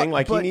 know what I'm saying?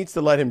 but he needs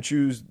to let him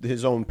choose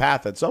his own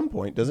path at some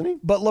point, doesn't he?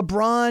 But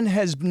LeBron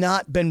has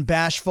not been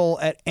bashful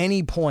at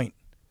any point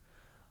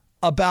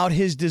about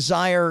his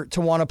desire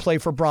to want to play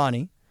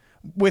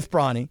with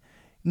Bronny.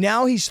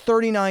 Now he's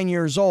 39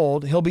 years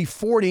old. He'll be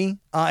 40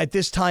 at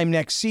this time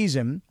next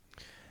season.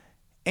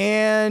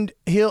 And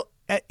he'll,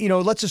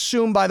 let's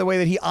assume, by the way,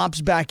 that he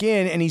opts back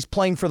in and he's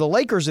playing for the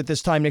Lakers at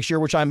this time next year,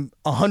 which I'm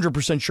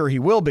 100% sure he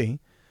will be.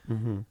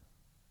 Mm-hmm.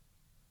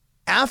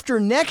 After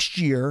next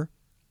year,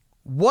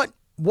 what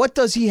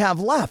does he have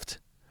left?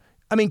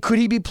 I mean, could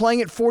he be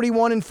playing at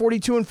 41 and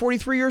 42 and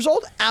 43 years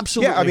old?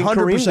 Absolutely, yeah, 100%.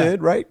 Kareem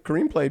did, right?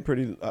 Kareem played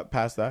pretty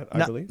past that,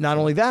 I believe. Not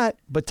only that,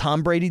 but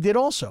Tom Brady did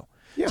also.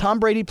 Yeah. Tom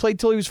Brady played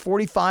till he was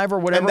 45 or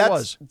whatever it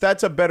was.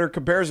 That's a better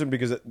comparison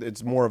because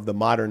it's more of the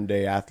modern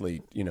day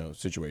athlete,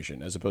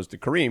 situation, as opposed to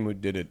Kareem, who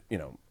did it,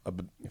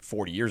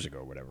 40 years ago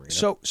or whatever.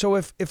 So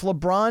if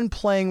LeBron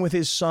playing with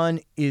his son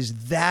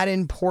is that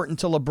important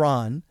to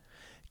LeBron,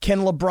 can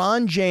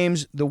LeBron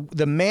James,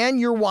 the man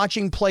you're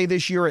watching play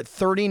this year at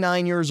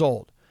 39 years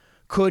old,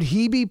 could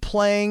he be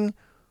playing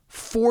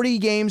 40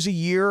 games a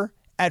year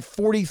at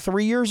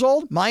 43 years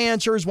old? My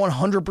answer is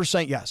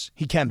 100% yes,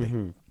 he can be.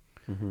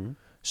 Mm-hmm. Mm-hmm.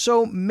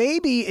 So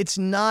maybe it's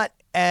not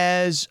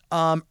as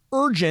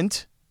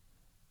urgent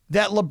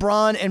that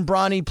LeBron and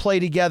Bronny play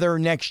together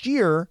next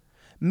year.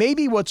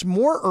 Maybe what's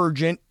more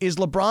urgent is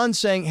LeBron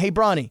saying, hey,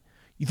 Bronny,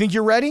 you think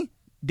you're ready?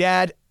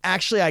 Dad,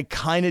 actually, I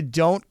kind of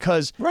don't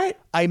because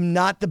I'm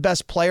not the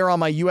best player on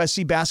my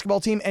USC basketball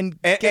team. And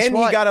guess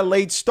what? He got a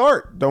late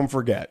start, don't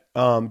forget,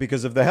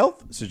 because of the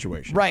health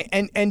situation. Right.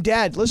 And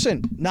Dad,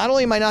 listen, not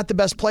only am I not the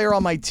best player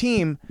on my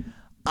team,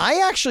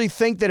 I actually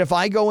think that if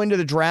I go into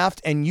the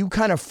draft and you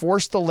kind of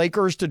force the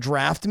Lakers to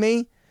draft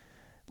me,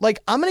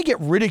 I'm going to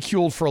get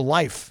ridiculed for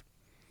life.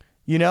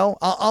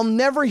 I'll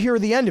never hear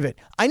the end of it.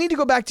 I need to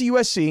go back to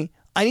USC.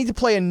 I need to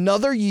play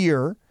another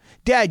year.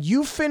 Dad,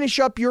 you finish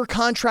up your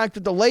contract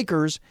with the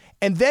Lakers,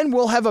 and then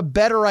we'll have a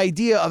better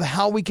idea of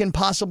how we can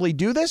possibly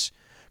do this.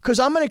 Because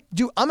I'm going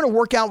to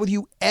work out with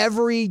you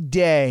every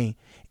day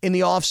in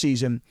the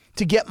offseason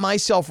to get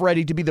myself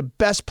ready to be the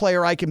best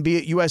player I can be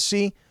at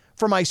USC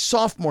for my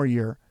sophomore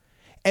year.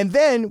 And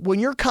then when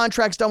your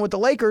contract's done with the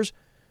Lakers,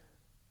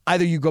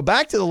 either you go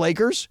back to the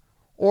Lakers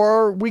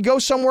or we go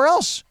somewhere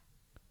else.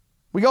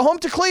 We go home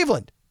to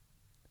Cleveland.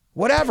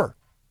 Whatever.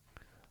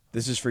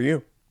 This is for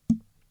you.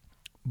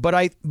 But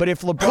if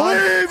LeBron...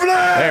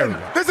 Cleveland!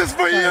 This is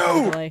for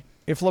you!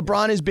 If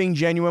LeBron is being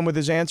genuine with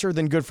his answer,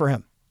 then good for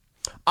him.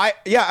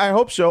 I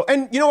hope so.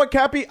 And you know what,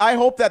 Cappy? I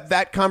hope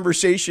that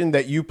conversation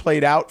that you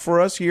played out for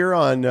us here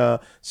on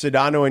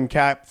Sedano and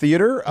Cap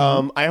Theater,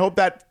 I hope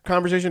that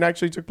conversation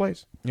actually took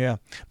place. Yeah.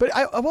 But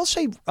I will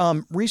say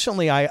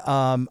recently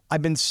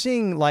I've been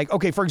seeing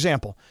for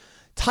example,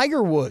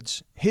 Tiger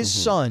Woods, his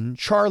son,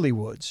 Charlie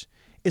Woods,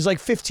 is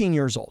 15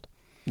 years old.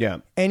 Yeah.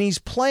 And he's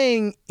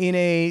playing in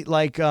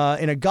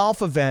a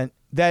golf event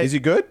that... Is he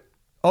good?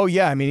 Oh,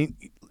 yeah. I mean,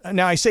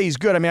 now I say he's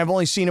good. I mean, I've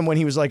only seen him when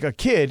he was a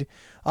kid.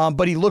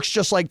 But he looks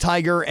just like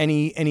Tiger, and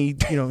he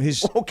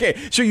his. Okay,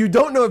 so you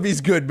don't know if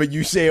he's good, but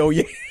you say, "Oh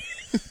yeah."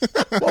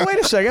 Well, wait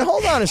a second.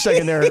 Hold on a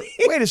second there.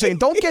 Wait a second.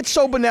 Don't get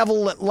so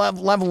benevolent,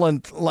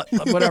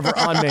 whatever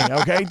on me.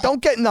 Okay,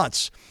 don't get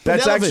nuts.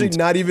 That's actually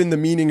not even the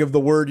meaning of the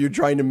word you're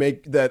trying to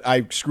make that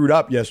I screwed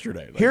up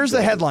yesterday. Here's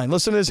the headline.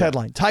 Listen to this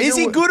headline. Is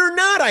he good or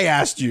not? I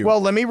asked you. Well,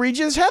 let me read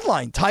you this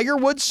headline. Tiger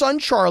Woods' son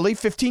Charlie,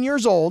 15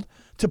 years old,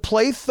 to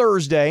play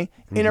Thursday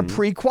in a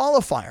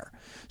pre-qualifier.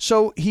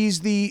 So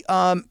he's the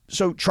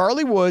so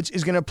Charlie Woods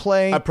is going to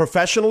play a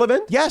professional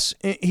event. Yes,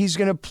 he's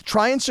going to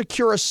try and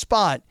secure a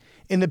spot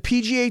in the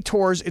PGA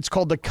Tours. It's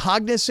called the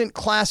Cognizant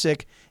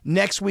Classic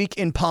next week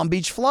in Palm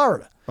Beach,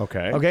 Florida.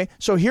 Okay.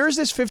 So here's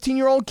this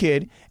 15-year-old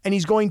kid, and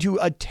he's going to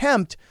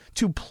attempt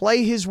to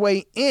play his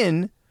way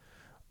in.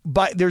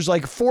 But there's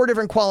like 4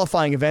 different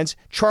qualifying events.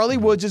 Charlie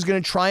Woods is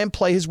going to try and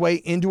play his way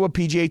into a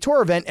PGA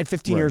Tour event at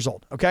 15 years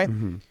old. Okay.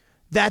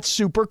 That's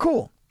super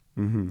cool.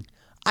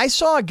 I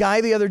saw a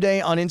guy the other day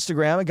on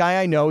Instagram, a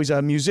guy I know. He's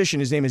a musician.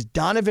 His name is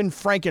Donovan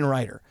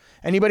Frankenreiter.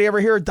 Anybody ever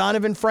hear of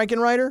Donovan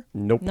Frankenreiter?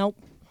 Nope.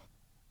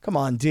 Come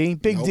on, D.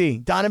 Big D.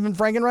 Donovan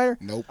Frankenreiter?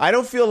 Nope. I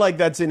don't feel like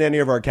that's in any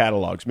of our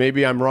catalogs.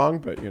 Maybe I'm wrong,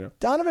 but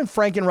Donovan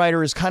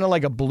Frankenreiter is kind of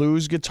like a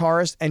blues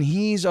guitarist, and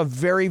he's a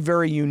very,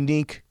 very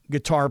unique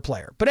guitar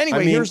player. But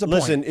anyway, here's the point.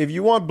 Listen, if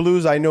you want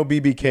blues, I know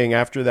B.B. King.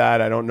 After that,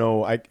 I don't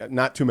know.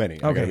 Not too many.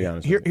 I gotta be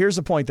honest. Here's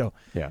the point, though.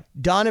 Yeah.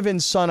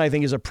 Donovan's son, I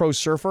think, is a pro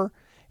surfer,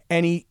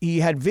 and he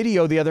had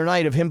video the other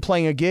night of him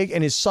playing a gig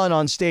and his son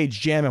on stage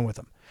jamming with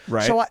him.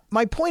 Right. So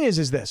my point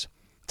is this.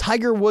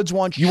 Tiger Woods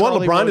wants You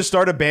Charlie want LeBron to Woods.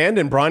 start a band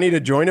and Bronny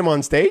to join him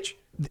on stage?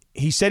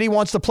 He said he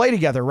wants to play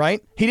together,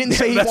 right? He didn't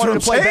say he That's wanted what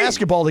to play I'm saying.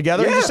 basketball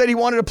together. He Yeah. just said he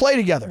wanted to play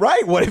together.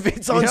 Right. What if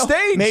it's on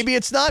stage? Maybe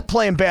it's not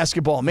playing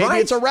basketball. Maybe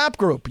Right. it's a rap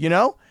group,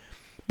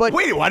 But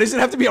Wait, why does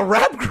it have to be a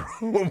rap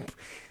group?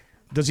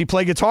 does he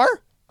play guitar?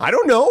 I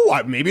don't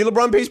know. Maybe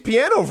LeBron plays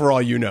piano for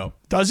all you know.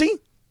 Does he?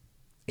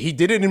 He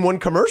did it in one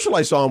commercial.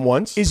 I saw him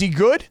once. Is he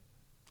good?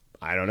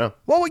 I don't know.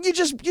 Well, you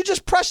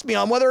just pressed me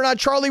on whether or not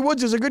Charlie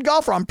Woods is a good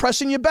golfer. I'm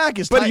pressing you back.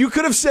 But you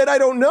could have said, I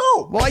don't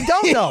know. Well, I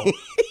don't know.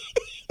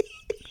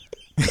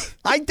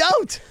 I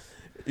don't.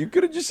 You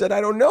could have just said,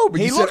 I don't know.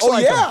 But He you looks said, oh,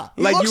 like yeah. him.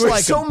 He Like looks you were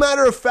like so him.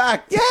 matter of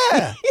fact.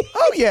 Yeah.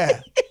 Oh,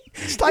 yeah.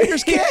 It's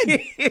Tiger's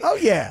kid. Oh,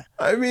 yeah.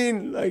 I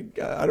mean, I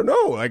don't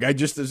know. I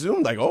just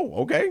assumed,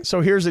 okay.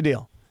 So here's the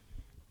deal.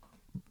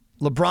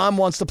 LeBron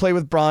wants to play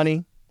with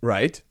Bronny.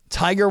 Right.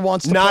 Tiger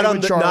wants to play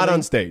with Charlie. Not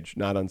on stage.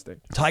 Not on stage.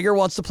 Tiger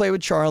wants to play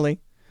with Charlie.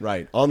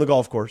 Right. On the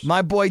golf course.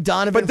 My boy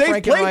Donovan But they've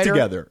Frankenreiter. played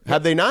together.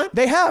 Have they not?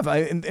 They have.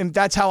 And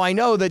that's how I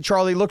know that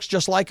Charlie looks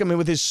just like him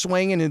with his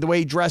swing and the way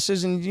he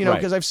dresses and, Right.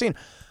 because I've seen.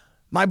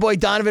 My boy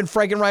Donovan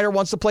Frankenreiter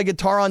wants to play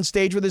guitar on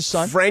stage with his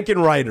son.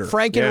 Frankenreiter.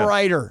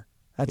 Frankenreiter.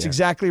 That's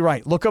exactly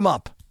right. Look him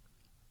up.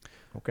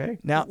 Okay.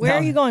 Now, Where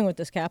are you going with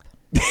this, Cap?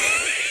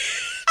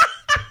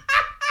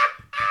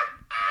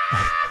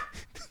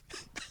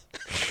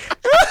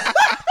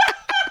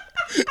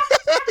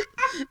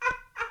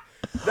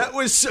 That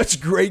was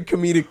such great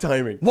comedic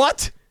timing.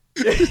 What?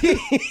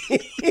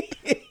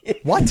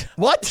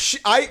 What?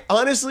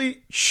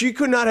 She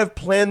could not have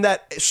planned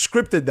that,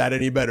 scripted that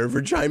any better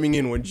for chiming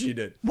in when she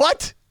did.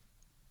 What?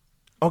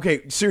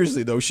 Okay,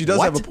 seriously though, she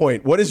does have a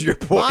point. What is your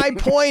point? My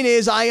point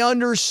is, I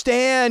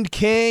understand,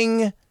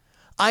 King.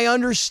 I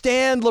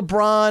understand,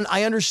 LeBron.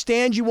 I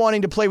understand you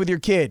wanting to play with your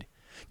kid.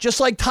 Just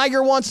like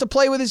Tiger wants to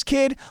play with his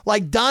kid,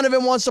 like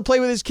Donovan wants to play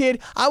with his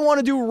kid. I want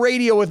to do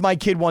radio with my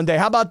kid one day.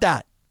 How about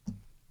that?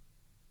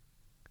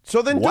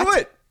 So then do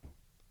it.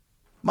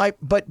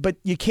 But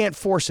you can't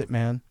force it,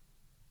 man.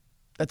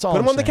 That's all. Put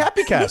I'm him on the saying.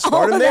 Cappy Cast. All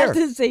Start him of there. that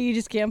to say you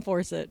just can't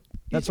force it.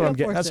 That's what I'm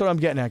getting. That's what I'm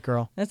getting at,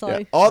 girl. That's all.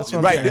 Yeah. I-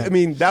 Right. I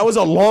mean, that was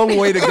a long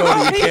way to go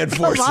to you can't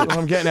force That's it. what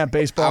I'm getting at,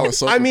 baseball. I was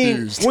so I mean,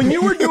 confused. when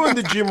you were doing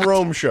the Jim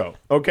Rome show,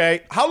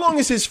 okay, how long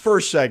is his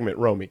first segment,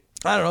 Romy?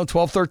 I don't know,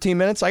 12, 13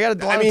 minutes. I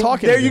got a lot I mean, of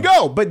talking. there to you do.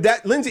 go. But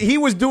that Lindsay, he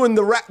was doing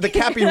the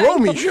Cappy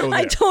Romy show there.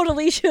 I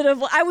totally should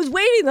have. I was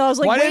waiting though. I was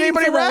like, Why didn't waiting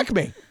anybody for the- rack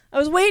me? I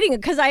was waiting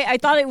because I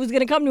thought it was going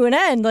to come to an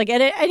end, like at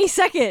any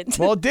second.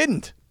 Well, it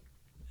didn't.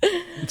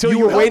 Until you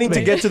were helped waiting me.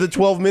 to get to the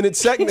 12-minute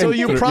segment. Until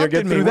you prompted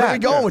get me. through Where are we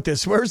that. going Yeah. with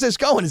this? Where's this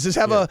going? Does this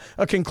have a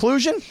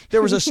conclusion?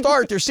 There was a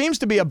start. There seems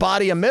to be a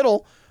body, a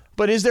middle,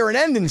 but is there an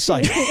end in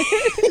sight?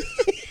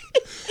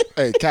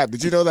 Hey, Cap,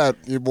 did you know that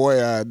your boy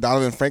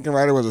Donovan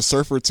Frankenreiter was a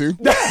surfer too?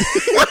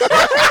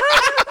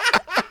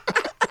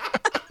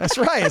 That's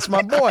right. It's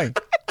my boy.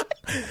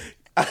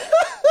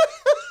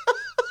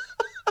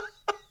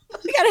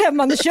 We got to have him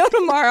on the show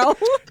tomorrow.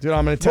 Dude,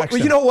 I'm going to text Well,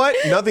 him. you know what?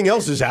 Nothing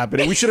else is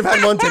happening. We should have had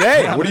him on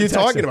today. What are you text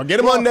talking him. about? Get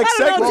him on next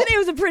I don't know. segment. Today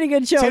was a pretty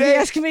good show. If Today- you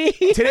ask me.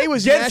 Today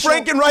was Get National...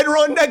 Frankenreiter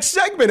on next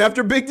segment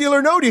after Big Deal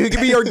or No Deal. He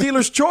could be our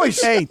dealer's choice.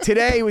 Hey,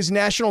 today was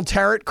National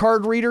Tarot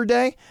Card Reader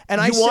Day,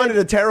 and I You said, wanted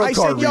a tarot I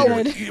card said, Yo,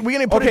 reader. we going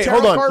to put Okay, a tarot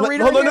hold on. card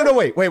reader? Hold on. in No,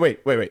 here?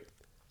 wait.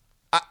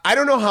 I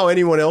don't know how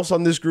anyone else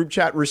on this group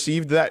chat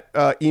received that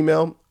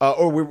email.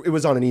 It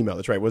was on an email.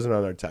 That's right. It wasn't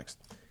on our text.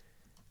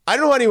 I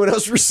don't know how anyone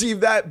else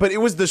received that, but it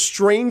was the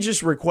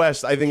strangest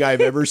request I think I've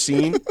ever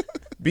seen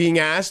being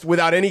asked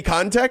without any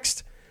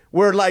context.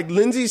 Where like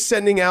Lindsay's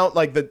sending out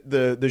like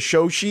the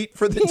show sheet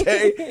for the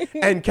day,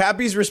 and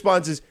Cappy's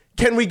response is,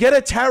 "Can we get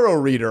a tarot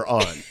reader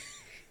on?"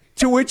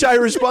 To which I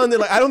responded,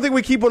 like, "I don't think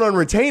we keep one on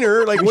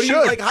retainer. Like, what do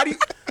you like? How do you?"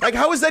 Like,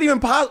 how is that even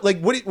possible?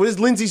 Like, what is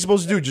Lindsay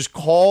supposed to do? Just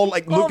call,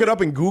 look it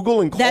up in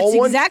Google and call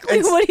one? That's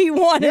exactly what he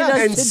wanted us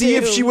and to see do.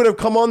 if she would have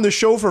come on the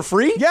show for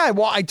free? Yeah,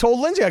 well, I told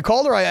Lindsay. I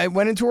called her. I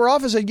went into her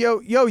office. I said, yo,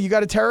 you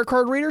got a tarot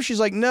card reader? She's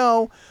like,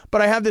 no,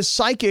 but I have this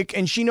psychic,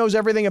 and she knows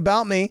everything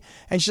about me.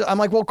 And I'm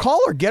like, well,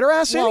 call her. Get her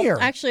ass in here.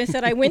 Actually, I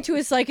said I went to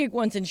a psychic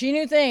once, and she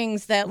knew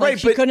things that Right,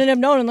 she but- couldn't have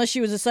known unless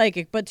she was a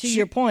psychic. But to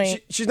your point,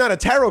 She's not a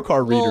tarot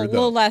card reader,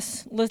 though. little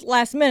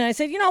last minute, I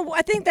said,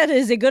 I think that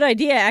is a good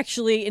idea.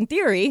 Actually, in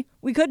theory,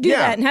 we could do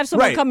that and have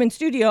someone come in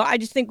studio. I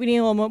just think we need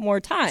a little bit more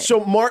time.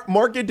 So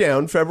mark it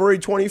down. February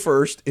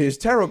 21st is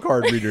Tarot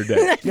Card Reader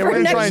Day. Yeah, we're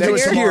going to try and do it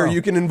Next tomorrow. year,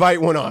 you can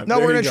invite one on. No,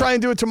 There we're you going to go. try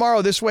and do it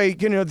tomorrow. This way,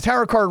 the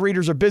tarot card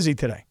readers are busy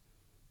today.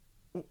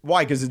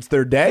 Why? Because it's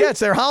their day? Yeah, it's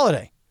their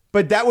holiday.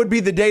 But that would be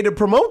the day to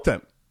promote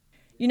them.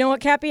 You know what,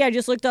 Cappy? I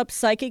just looked up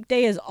Psychic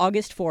Day is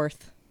August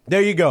 4th.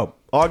 There you go.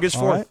 August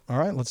 4th. All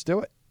right, let's do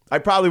it. I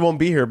probably won't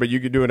be here, but you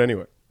could do it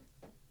anyway.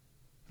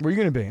 Where are you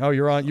going to be? Oh,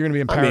 you're going to be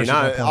in Paris.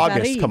 August.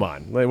 Paris. Come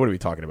on. What are we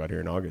talking about here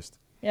in August?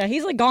 Yeah,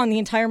 he's gone the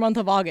entire month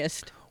of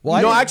August.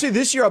 Why? No, actually,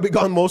 this year I'll be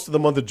gone most of the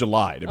month of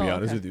July, to be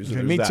honest with you. So Okay,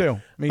 there's me that. too.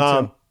 Me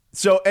too.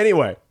 So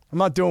anyway, I'm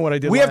not doing what I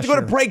did we last have to go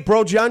to year. break,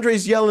 bro.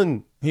 DeAndre's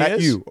yelling He at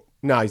is? you.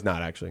 No, he's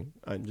not actually.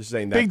 I'm just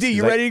saying that. Big D,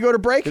 you ready to go to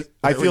break?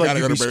 I feel like gotta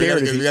you'd go be to bed.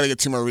 scared. We got to get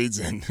 2 more reads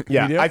in.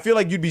 Yeah, You do? I feel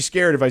like you'd be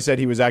scared if I said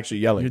he was actually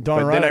yelling. You're darn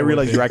but right then I I would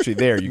realized be. you're actually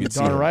there. You can see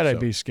Darn him, right I'd so,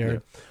 be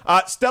scared.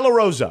 yeah. Stella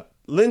Rosa.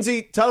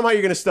 Lindsay, tell them how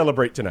you're going to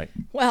celebrate tonight.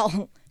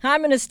 Well,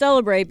 I'm going to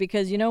celebrate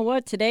because you know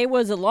what? Today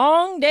was a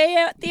long day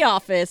at the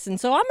office. And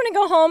so I'm going to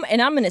go home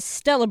and I'm going to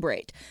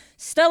celebrate.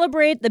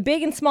 Celebrate the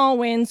big and small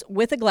wins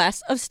with a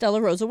glass of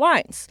Stella Rosa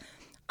wines.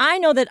 I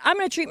know that I'm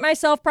going to treat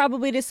myself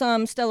probably to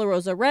some Stella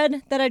Rosa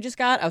Red that I just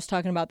got. I was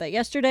talking about that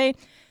yesterday.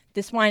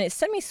 This wine is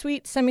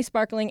semi-sweet,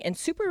 semi-sparkling, and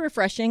super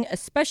refreshing,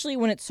 especially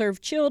when it's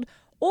served chilled,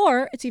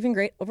 or it's even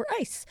great over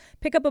ice.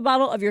 Pick up a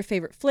bottle of your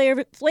favorite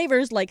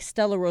flavors like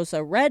Stella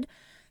Rosa Red,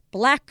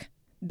 Black,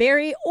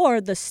 Berry, or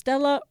the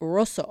Stella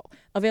Rosso,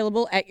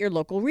 available at your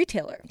local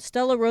retailer.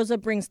 Stella Rosa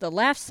brings the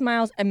laughs,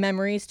 smiles, and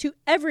memories to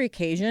every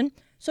occasion,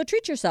 so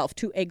treat yourself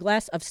to a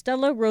glass of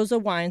Stella Rosa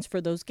wines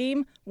for those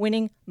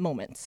game-winning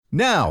moments.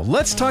 Now,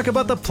 let's talk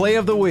about the play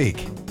of the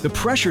week. The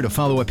pressure to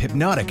follow up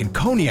Hypnotic and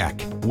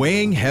Cognac,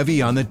 weighing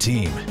heavy on the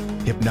team.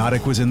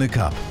 Hypnotic was in the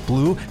cup,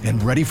 blue,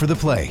 and ready for the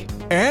play.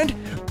 And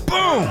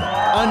boom!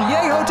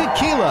 Añejo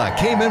Tequila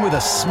came in with a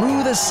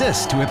smooth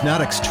assist to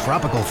Hypnotic's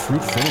tropical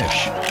fruit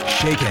finish.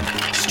 Shaken,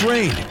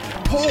 strained,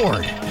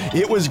 poured.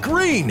 It was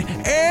green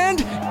and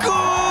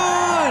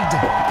good!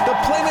 The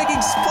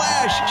playmaking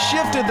splash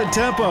shifted the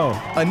tempo.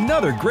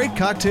 Another great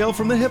cocktail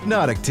from the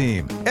Hypnotic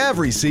team.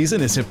 Every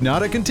season is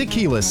Hypnotic and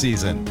Tequila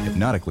season.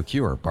 Hypnotic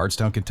Liqueur,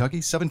 Bardstown, Kentucky,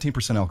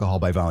 17% alcohol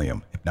by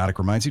volume. Hypnotic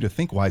reminds you to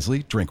think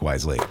wisely, drink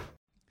wisely.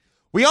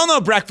 We all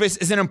know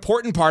breakfast is an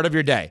important part of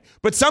your day,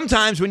 but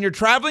sometimes when you're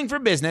traveling for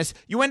business,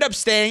 you end up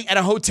staying at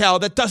a hotel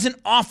that doesn't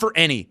offer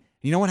any.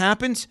 You know what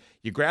happens?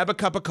 You grab a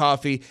cup of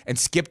coffee and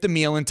skip the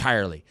meal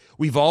entirely.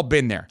 We've all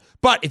been there.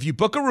 But if you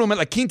book a room at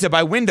La Quinta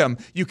by Wyndham,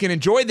 you can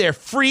enjoy their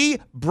free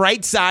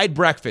Bright Side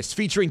breakfast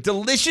featuring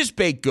delicious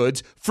baked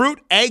goods, fruit,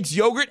 eggs,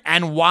 yogurt,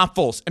 and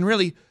waffles. And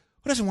really,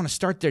 who doesn't want to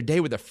start their day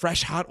with a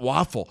fresh hot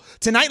waffle?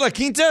 Tonight, La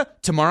Quinta,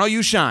 tomorrow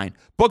you shine.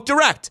 Book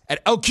direct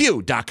at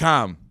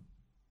lq.com.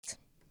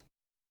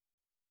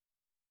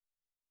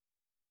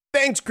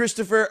 Thanks,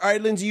 Christopher. All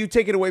right, Lindsay, you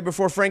take it away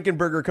before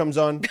Frankenberger comes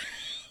on.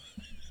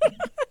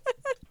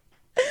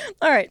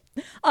 All right.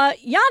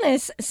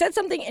 Giannis said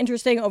something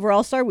interesting over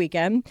All-Star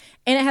Weekend,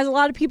 and it has a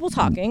lot of people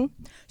talking.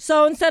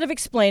 So instead of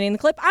explaining the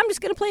clip, I'm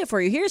just going to play it for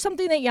you. Here's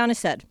something that Giannis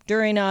said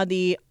during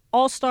the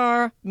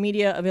All-Star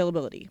media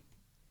availability.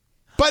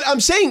 But I'm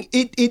saying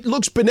it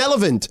looks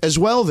benevolent as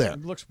well there.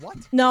 Looks what?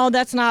 No,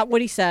 that's not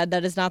what he said.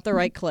 That is not the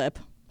right clip.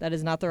 That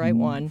is not the right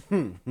one.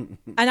 And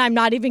I'm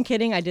not even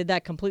kidding. I did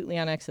that completely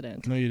on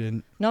accident. No, you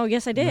didn't. No,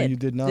 yes, I did. No, you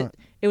did not.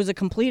 It was a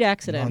complete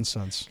accident.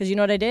 Nonsense. Because you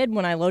know what I did?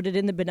 When I loaded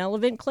in the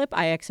benevolent clip,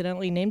 I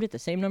accidentally named it the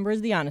same number as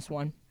the honest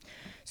one.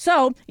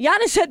 So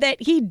Giannis said that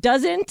he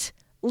doesn't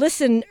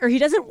listen or he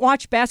doesn't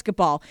watch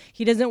basketball.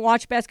 He doesn't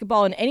watch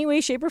basketball in any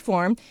way, shape, or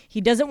form. He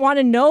doesn't want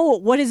to know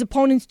what his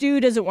opponents do,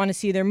 doesn't want to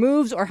see their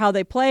moves or how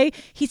they play.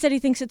 He said he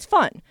thinks it's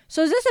fun.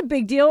 So is this a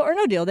big deal or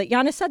no deal that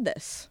Giannis said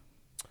this?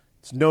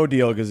 It's no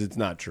deal because it's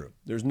not true.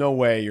 There's no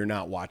way you're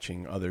not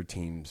watching other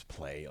teams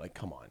play. Like,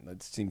 come on.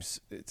 It's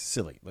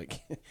silly. Like,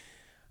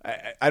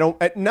 I don't,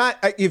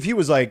 if he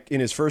was like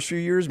in his first few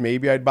years,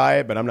 maybe I'd buy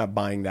it, but I'm not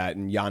buying that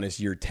in Giannis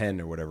year 10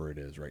 or whatever it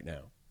is right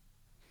now.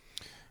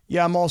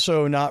 Yeah, I'm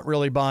also not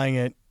really buying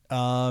it.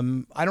 I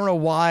don't know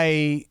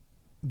why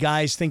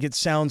guys think it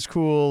sounds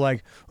cool.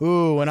 Like,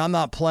 ooh, when I'm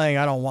not playing,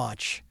 I don't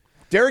watch.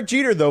 Derek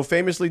Jeter, though,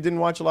 famously didn't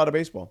watch a lot of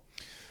baseball.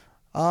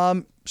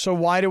 So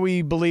why do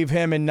we believe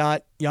him and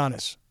not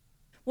Giannis?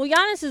 Well,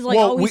 Giannis is like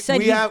always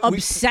said he's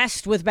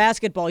obsessed with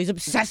basketball. He's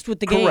obsessed with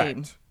the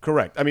game.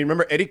 Correct. I mean,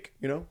 remember Eddie,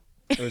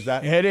 Or is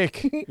that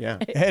Headache. Yeah.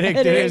 Headache.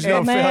 There is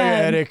no failure.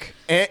 Headache.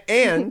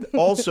 And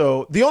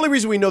also, the only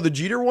reason we know the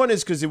Jeter one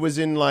is because it was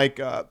in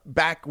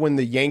back when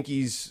the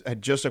Yankees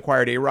had just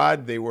acquired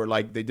A-Rod. They were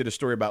they did a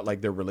story about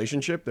their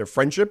relationship, their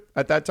friendship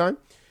at that time.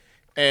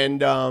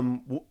 And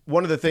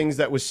one of the things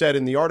that was said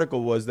in the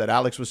article was that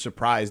Alex was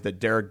surprised that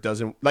Derek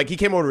doesn't he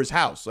came over to his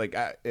house.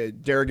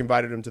 Derek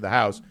invited him to the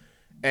house,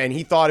 and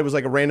he thought it was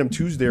a random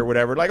Tuesday or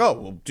whatever. Oh,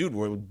 well, dude,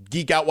 we'll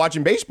geek out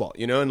watching baseball,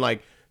 and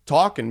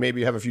talk and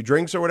maybe have a few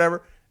drinks or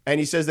whatever. And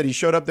he says that he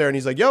showed up there and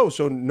he's like, yo,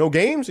 so no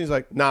games? He's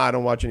like, nah, I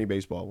don't watch any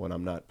baseball when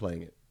I'm not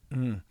playing it.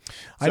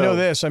 I know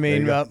this. I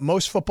mean,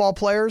 most football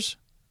players,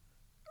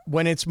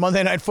 when it's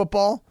Monday Night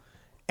Football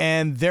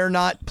and they're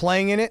not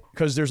playing in it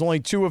because there's only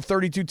 2 of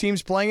 32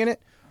 teams playing in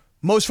it,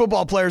 most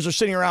football players are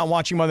sitting around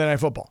watching Monday Night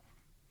Football.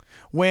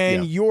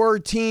 When your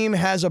team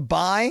has a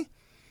bye,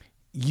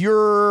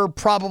 you're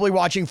probably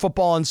watching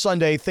football on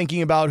Sunday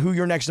thinking about who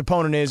your next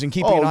opponent is and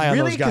keeping an eye on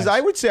those guys. Because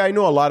I would say I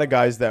know a lot of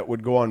guys that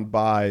would go on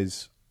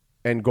buys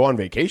and go on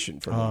vacation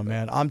for a little bit.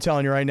 Man, I'm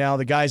telling you right now,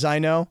 the guys I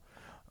know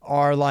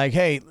are like,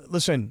 hey,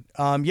 listen,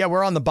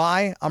 we're on the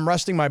bye. I'm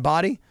resting my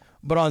body.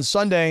 But on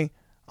Sunday,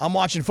 I'm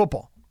watching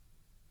football.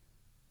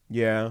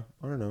 Yeah,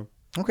 I don't know.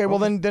 Okay, well,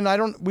 then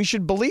we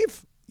should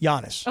believe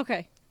Giannis.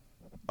 Okay.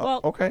 Well,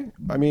 okay.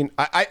 I mean,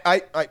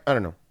 I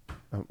don't know.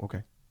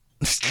 Okay.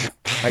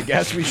 I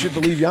guess we should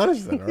believe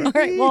Giannis then. All right. All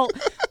right. Well,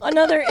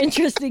 another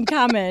interesting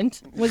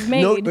comment was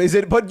made. No,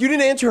 but you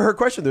didn't answer her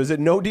question though. Is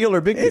it no deal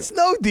or big deal? It's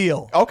no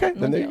deal. Okay,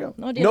 then there you go.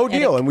 No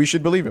deal, and we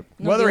should believe him.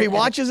 Whether he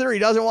watches it or he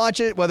doesn't watch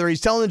it, whether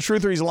he's telling the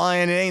truth or he's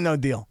lying, it ain't no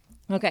deal.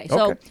 Okay.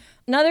 So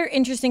another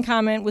interesting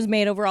comment was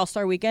made over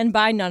All-Star Weekend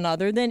by none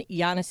other than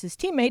Giannis's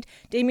teammate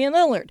Damian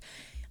Lillard.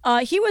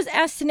 He was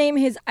asked to name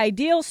his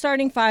ideal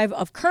starting 5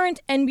 of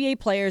current NBA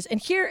players, and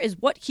here is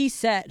what he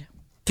said.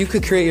 If you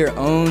could create your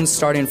own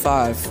starting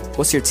 5,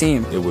 what's your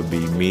team? It would be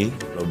me,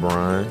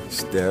 LeBron,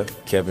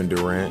 Steph, Kevin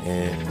Durant,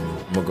 and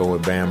I'm going to go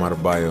with Bam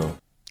Adebayo.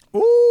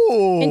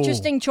 Ooh.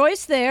 Interesting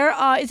choice there.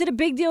 Is it a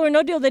big deal or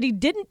no deal that he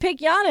didn't pick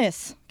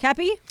Giannis?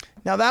 Cappy?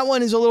 Now, that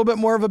one is a little bit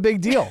more of a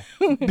big deal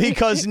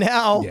because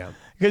now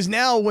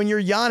when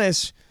you're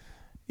Giannis,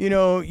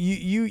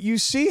 you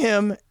see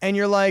him and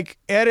you're like,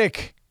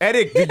 Eric,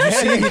 did you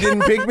see he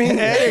didn't pick me?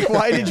 Eric,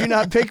 why did you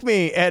not pick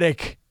me,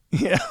 Eric?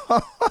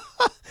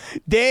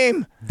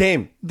 Dame,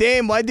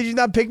 why did you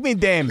not pick me,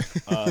 Dame?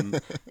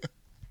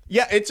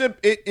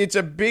 It's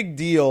a big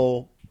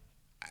deal.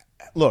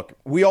 Look,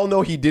 we all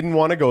know he didn't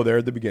want to go there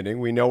at the beginning.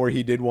 We know where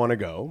he did want to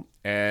go,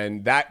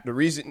 and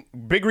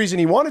big reason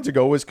he wanted to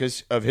go was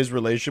because of his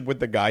relationship with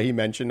the guy he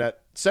mentioned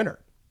at center.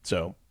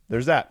 So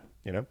there's that,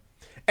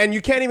 and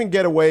you can't even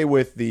get away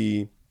with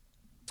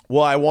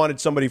I wanted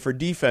somebody for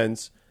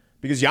defense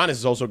because Giannis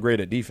is also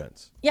great at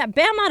defense. Yeah,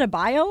 Bam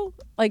Adebayo,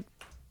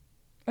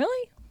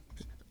 really?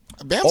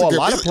 Bam's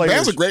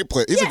a great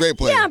player. He's a great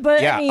player. Yeah,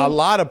 but a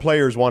lot of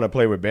players want to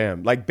play with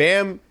Bam.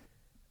 Bam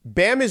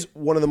is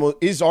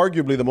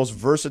arguably the most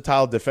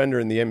versatile defender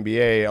in the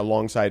NBA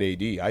alongside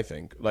AD, I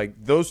think.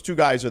 Those two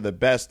guys are the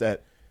best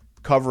at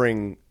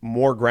covering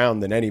more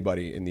ground than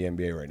anybody in the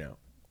NBA right now.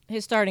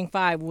 His starting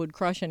 5 would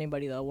crush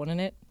anybody, though,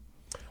 wouldn't it?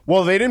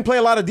 Well, they didn't play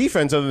a lot of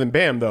defense other than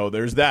Bam, though.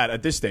 There's that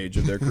at this stage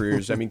of their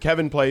careers. I mean,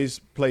 Kevin plays.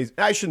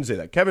 I shouldn't say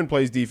that. Kevin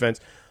plays defense.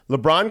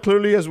 LeBron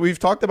clearly, as we've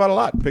talked about a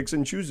lot, picks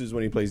and chooses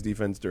when he plays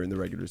defense during the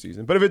regular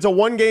season. But if it's a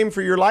one game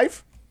for your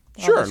life,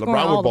 sure,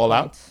 LeBron would ball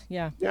out.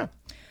 Yeah. Yeah.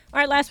 All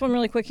right, last one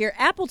really quick here.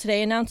 Apple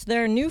today announced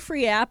their new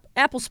free app,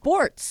 Apple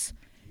Sports.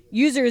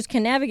 Users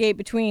can navigate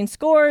between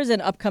scores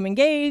and upcoming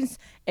games,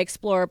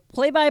 explore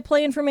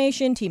play-by-play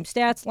information, team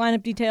stats,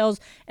 lineup details,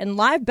 and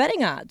live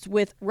betting odds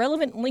with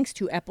relevant links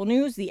to Apple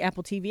News, the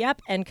Apple TV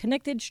app, and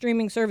connected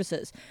streaming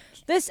services.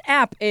 This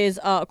app is,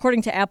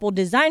 according to Apple,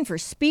 designed for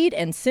speed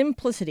and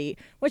simplicity,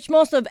 which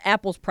most of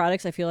Apple's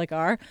products, I feel like,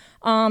 are.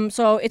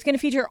 So it's going to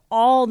feature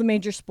all the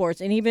major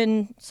sports and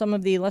even some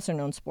of the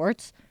lesser-known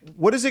sports.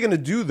 What is it going to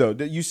do, though?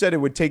 You said it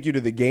would take you to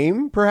the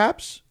game,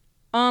 perhaps?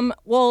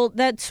 Well,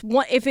 that's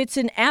one. If it's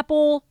an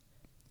Apple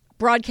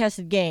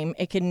broadcasted game,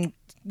 it can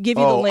give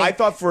you the link. I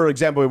thought, for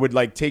example, it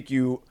would take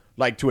you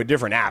to a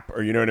different app,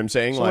 or you know what I'm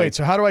saying? So wait,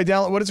 so how do I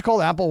download? What is it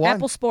called? Apple what?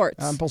 Apple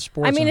Sports. Apple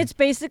Sports. I mean, it's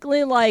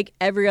basically like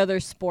every other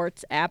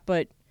sports app,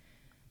 but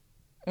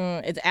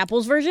it's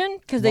Apple's version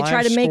because they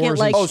try to make it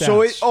like.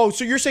 So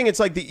you're saying it's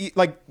like the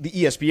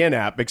ESPN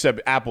app,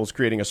 except Apple's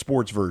creating a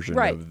sports version.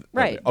 Right.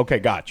 Right. Okay,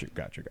 got you.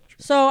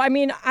 So I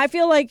mean, I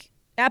feel like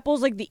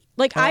Apple's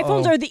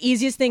iPhones are the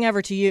easiest thing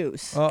ever to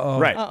use.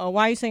 Right.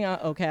 Why are you saying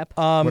Cap?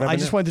 I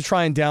just went to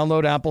try and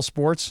download Apple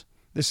Sports.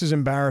 This is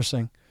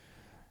embarrassing.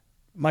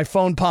 My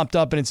phone popped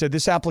up and it said,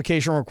 this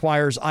application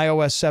requires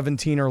iOS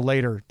 17 or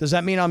later. Does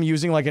that mean I'm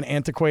using an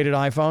antiquated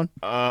iPhone?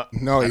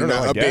 No, you're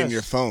not updating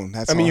your phone.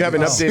 You haven't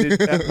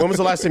updated. When was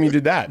the last time you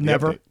did that?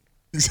 Never.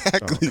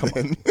 Exactly.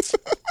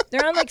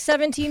 They're on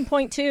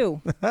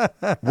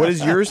 17.2. What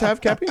does yours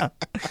have, Cappy? I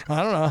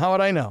don't know. How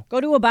would I know?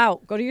 Go to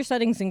About. Go to your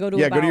settings and go to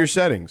About. Yeah, go to your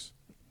settings.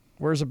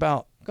 Where's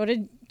About? Go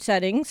to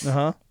Settings.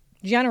 Uh-huh.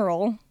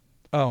 General.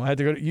 Oh, I had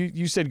to go to,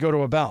 you said go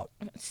to about.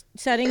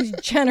 Settings,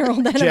 general,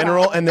 then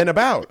General, about. and then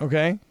about.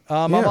 Okay.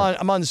 I'm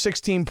on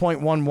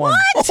 16.11. What?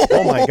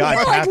 Oh my God,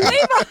 You're like Cappy.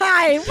 way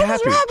behind.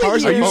 What's wrong How with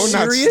is your you? phone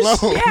not serious?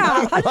 slow?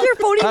 Yeah, how does your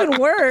phone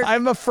even work?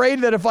 I'm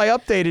afraid that if I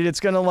update it, it's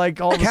going to like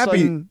all of a Cappy,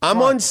 sudden.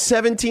 I'm on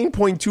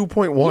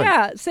 17.2.1.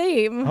 Yeah,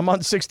 same. I'm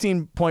on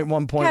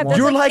 16.1.1. Yeah, that's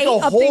You're like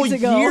like a 8 whole updates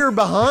ago. year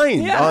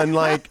behind Yeah. on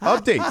like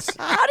updates.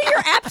 How do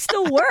your apps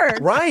still work?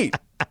 Right.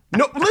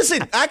 No,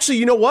 listen, actually,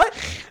 you know what?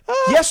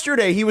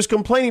 Yesterday, he was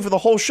complaining for the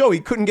whole show.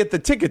 He couldn't get the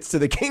tickets to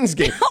the Kings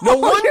game. No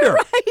wonder. You're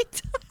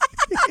right.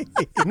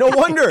 No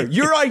wonder.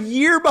 You're a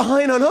year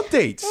behind on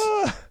updates.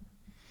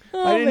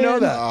 I didn't know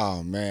man. that.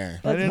 Oh man.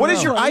 I didn't What know.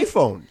 is your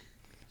iPhone?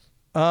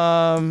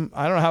 I don't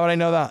know. How would I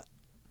know that?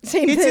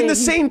 Same It's thing. in the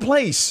same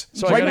place,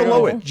 So I right gotta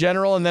below go it.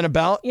 General and then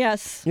about?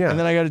 Yes. Yeah. And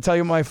then I got to tell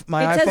you my It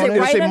iPhone says it is? It'll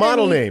right say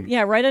model underneath- name.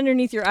 Yeah, right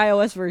underneath your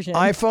iOS version.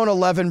 iPhone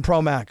 11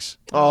 Pro Max.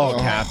 Oh,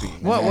 Cappy.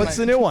 What? What's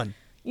the new one?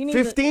 You need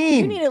 15.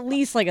 You need at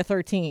least like a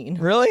 13.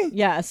 Really?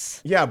 Yes.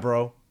 Yeah,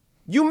 bro.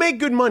 You make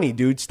good money,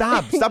 dude.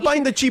 Stop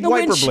buying the cheap The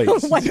wiper windshield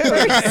blades. wipers.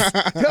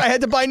 I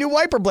had to buy new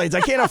wiper blades.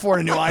 I can't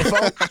afford a new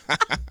iPhone.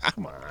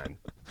 Come on.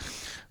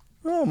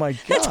 Oh my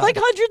God. It's like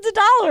hundreds of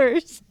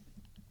dollars.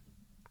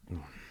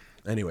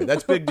 Anyway,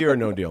 that's big deal or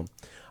no deal.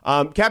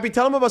 Cappy,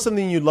 tell them about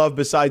something you love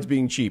besides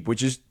being cheap,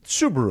 which is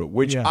Subaru,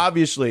 which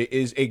obviously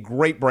is a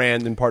great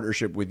brand in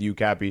partnership with you,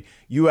 Cappy.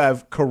 You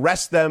have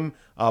caressed them,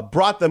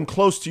 brought them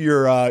close to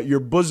your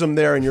bosom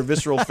there and your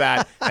visceral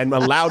fat, and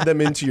allowed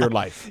them into your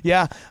life.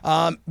 Yeah.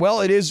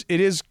 Well, it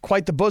is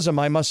quite the bosom,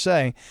 I must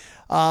say.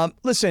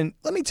 Listen,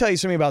 let me tell you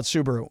something about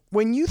Subaru.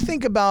 When you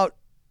think about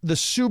the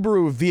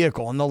Subaru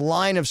vehicle and the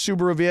line of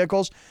Subaru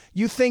vehicles,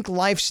 you think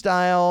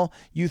lifestyle,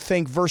 you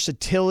think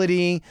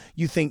versatility,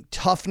 you think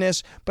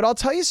toughness. But I'll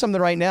tell you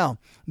something right now.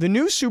 The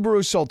new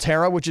Subaru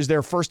Solterra, which is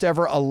their first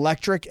ever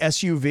electric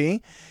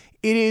SUV,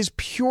 it is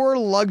pure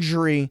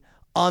luxury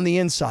on the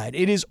inside.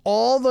 It is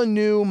all the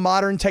new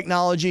modern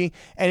technology,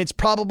 and it's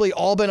probably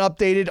all been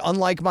updated,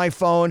 unlike my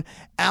phone.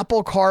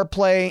 Apple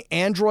CarPlay,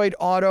 Android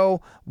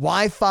Auto,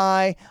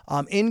 Wi-Fi,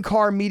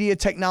 in-car media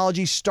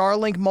technology,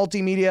 Starlink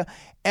multimedia.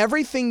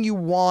 Everything you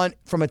want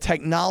from a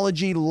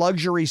technology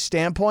luxury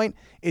standpoint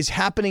is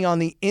happening on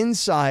the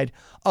inside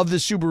of the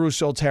Subaru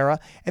Solterra.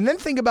 And then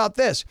think about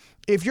this.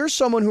 If you're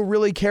someone who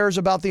really cares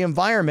about the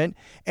environment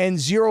and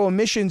zero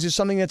emissions is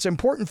something that's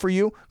important for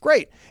you,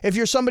 great. If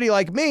you're somebody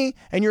like me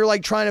and you're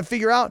like trying to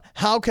figure out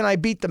how can I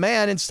beat the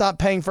man and stop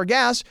paying for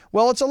gas,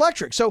 well, it's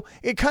electric. So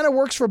it kind of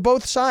works for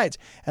both sides.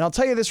 And I'll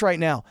tell you this right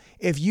now,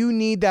 if you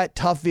need that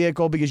tough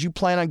vehicle because you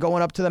plan on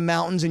going up to the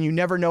mountains and you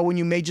never know when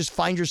you may just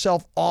find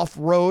yourself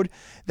off-road,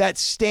 that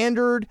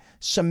standard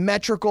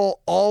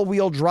symmetrical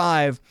all-wheel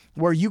drive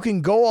where you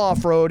can go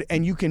off-road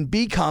and you can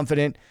be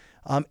confident,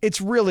 it's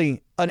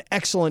really an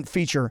excellent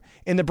feature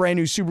in the brand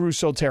new Subaru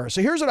Solterra.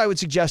 So here's what I would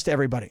suggest to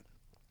everybody.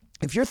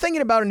 If you're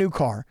thinking about a new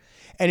car,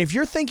 and if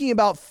you're thinking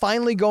about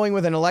finally going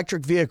with an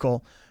electric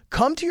vehicle,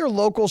 come to your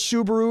local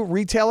Subaru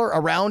retailer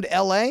around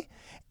LA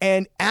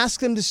and ask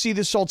them to see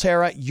the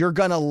Solterra. You're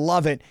going to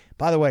love it.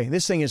 By the way,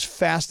 this thing is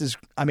fast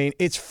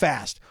it's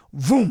fast.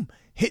 Vroom.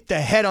 Hit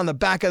the head on the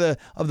back of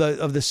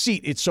the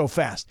seat. It's so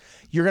fast.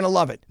 You're going to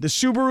love it. The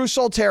Subaru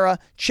Solterra,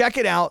 check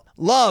it out.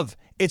 Love.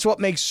 It's what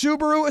makes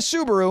Subaru a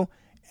Subaru,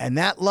 and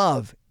that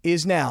love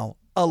is now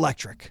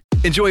electric.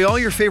 Enjoy all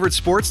your favorite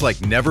sports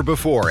like never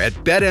before at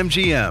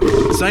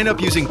BetMGM. Sign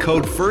up using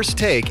code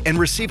FIRSTTAKE and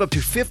receive up to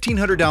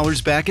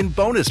 $1,500 back in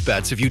bonus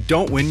bets if you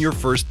don't win your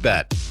first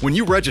bet. When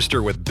you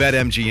register with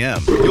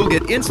BetMGM, you'll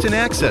get instant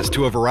access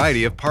to a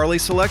variety of parlay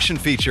selection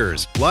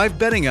features, live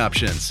betting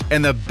options,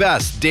 and the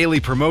best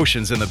daily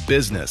promotions in the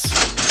business.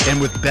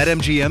 And with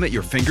BetMGM at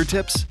your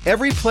fingertips,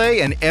 every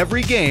play and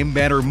every game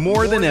matter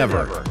more than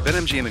ever.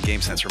 BetMGM and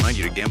GameSense remind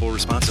you to gamble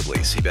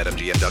responsibly. See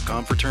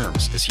BetMGM.com for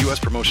terms. This U.S.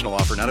 promotional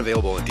offer not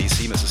available in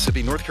D.C.,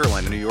 Mississippi, North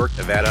Carolina, New York,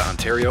 Nevada,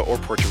 Ontario, or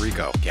Puerto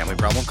Rico. Gambling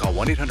problem? Call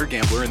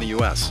 1-800-GAMBLER in the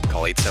U.S.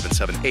 Call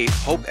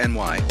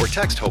 877-8-HOPE-NY or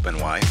text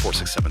HOPE-NY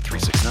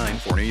 467-369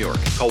 for New York.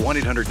 Call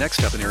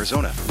 1-800-NEXT-STEP in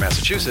Arizona. For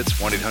Massachusetts,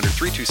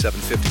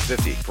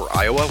 1-800-327-5050. For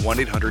Iowa,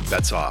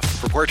 1-800-BETS-OFF.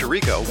 For Puerto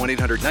Rico,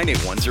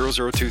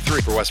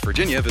 1-800-981-0023. For West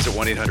Virginia, visit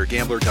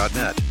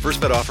 1-800-GAMBLER.net. First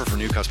bet offer for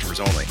new customers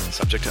only.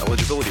 Subject to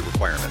eligibility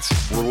requirements.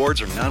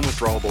 Rewards are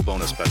non-withdrawable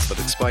bonus bets that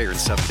expire in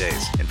 7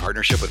 days. In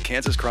partnership with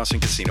Kansas Crossing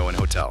Casino and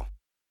Hotel.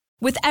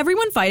 With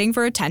everyone fighting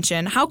for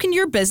attention, how can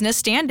your business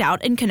stand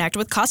out and connect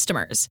with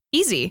customers?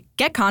 Easy.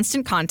 Get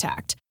Constant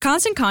Contact.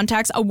 Constant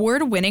Contact's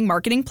award-winning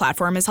marketing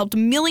platform has helped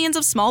millions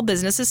of small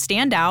businesses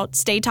stand out,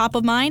 stay top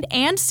of mind,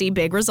 and see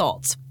big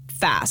results.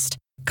 Fast.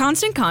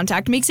 Constant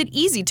Contact makes it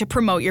easy to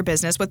promote your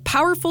business with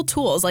powerful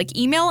tools like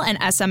email and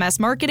SMS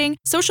marketing,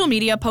 social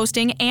media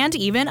posting, and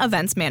even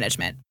events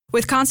management.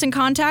 With Constant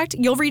Contact,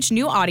 you'll reach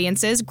new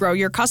audiences, grow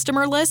your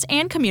customer list,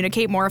 and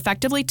communicate more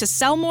effectively to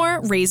sell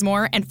more, raise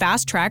more, and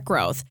fast-track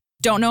growth.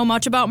 Don't know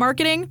much about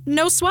marketing?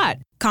 No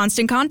sweat.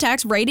 Constant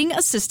Contact's writing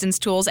assistance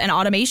tools and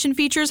automation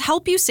features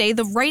help you say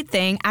the right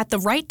thing at the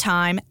right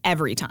time,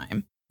 every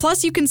time.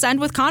 Plus, you can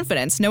send with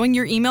confidence, knowing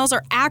your emails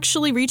are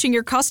actually reaching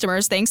your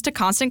customers thanks to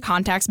Constant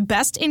Contact's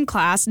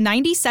best-in-class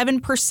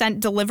 97%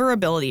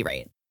 deliverability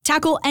rate.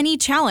 Tackle any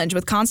challenge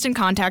with Constant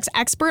Contact's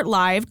expert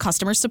live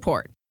customer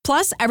support.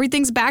 Plus,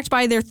 everything's backed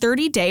by their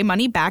 30-day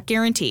money-back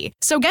guarantee.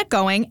 So get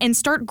going and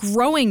start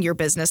growing your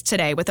business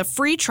today with a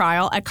free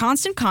trial at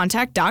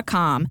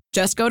ConstantContact.com.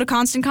 Just go to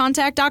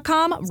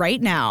ConstantContact.com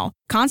right now.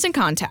 Constant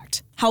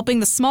Contact, helping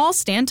the small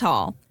stand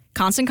tall.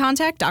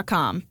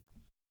 ConstantContact.com.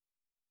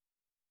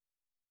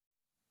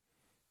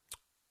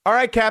 All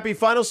right, Cappy,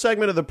 final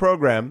segment of the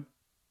program.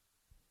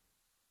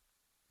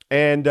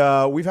 And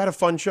we've had a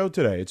fun show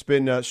today. It's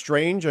been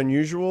strange,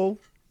 unusual,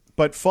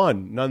 but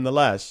fun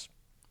nonetheless.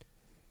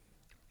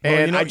 Well,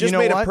 and I just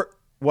made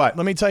what?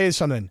 Let me tell you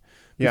something.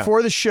 Yeah.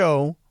 Before the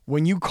show,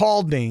 when you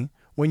called me,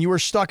 when you were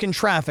stuck in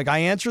traffic, I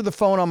answered the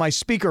phone on my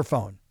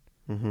speakerphone.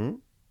 Mm-hmm.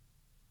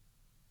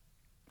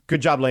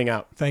 Good job laying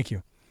out. Thank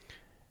you.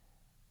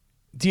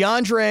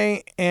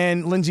 DeAndre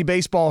and Lindsay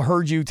Baseball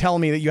heard you tell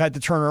me that you had to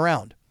turn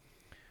around.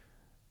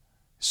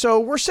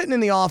 So we're sitting in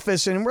the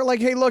office and we're like,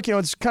 hey, look,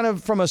 it's kind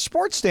of from a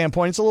sports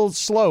standpoint, it's a little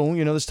slow,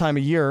 this time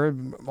of year,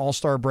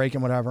 All-Star break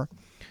and whatever.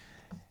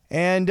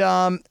 And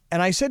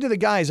I said to the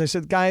guys,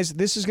 guys,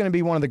 this is going to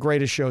be one of the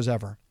greatest shows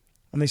ever.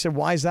 And they said,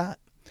 why is that?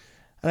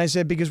 And I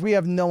said, because we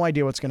have no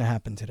idea what's going to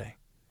happen today.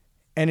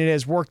 And it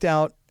has worked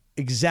out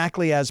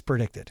exactly as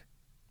predicted.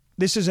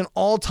 This is an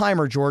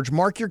all-timer, George.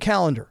 Mark your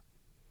calendar.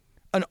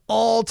 An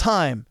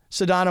all-time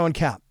Sedano and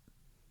Cap.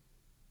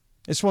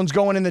 This one's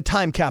going in the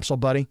time capsule,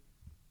 buddy.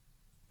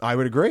 I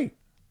would agree.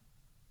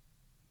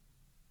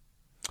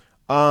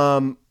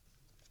 So,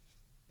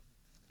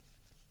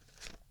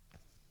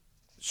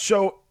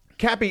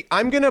 Cappy,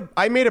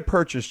 I made a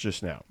purchase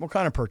just now. What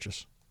kind of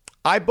purchase?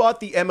 I bought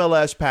the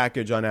MLS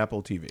package on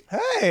Apple TV.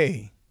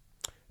 Hey.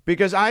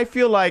 Because I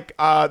feel like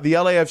the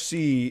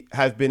LAFC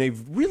has been a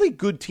really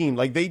good team.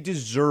 Like, they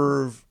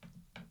deserve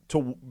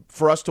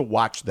for us to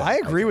watch them. I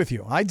agree with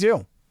you. I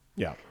do.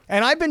 Yeah.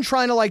 And I've been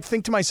trying to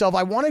think to myself,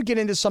 I want to get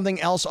into something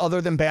else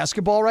other than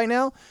basketball right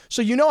now.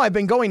 So I've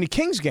been going to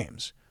Kings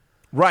games.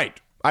 Right.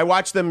 I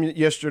watched them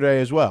yesterday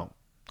as well.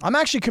 I'm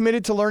actually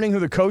committed to learning who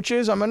the coach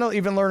is. I'm going to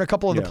even learn a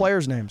couple of the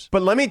players' names.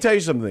 But let me tell you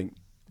something.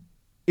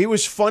 It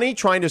was funny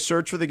trying to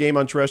search for the game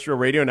on terrestrial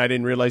radio, and I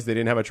didn't realize they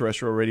didn't have a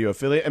terrestrial radio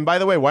affiliate. And by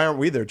the way, why aren't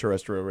we their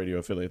terrestrial radio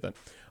affiliate then?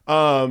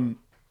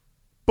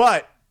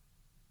 But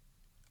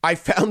I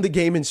found the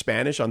game in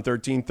Spanish on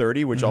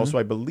 1330, which also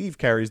I believe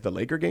carries the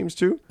Laker games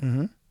too.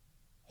 Mm-hmm.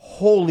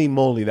 Holy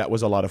moly, that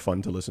was a lot of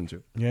fun to listen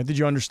to. Yeah, did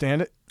you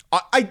understand it?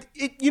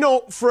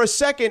 For a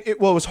second, it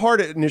was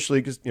hard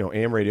initially because,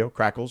 AM radio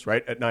crackles,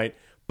 right, at night.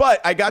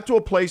 But I got to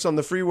a place on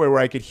the freeway where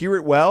I could hear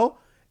it well.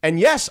 And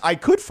yes, I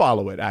could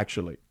follow it,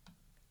 actually.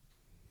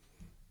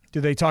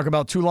 Did they talk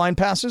about two-line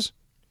passes?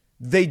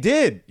 They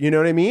did, you know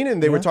what I mean?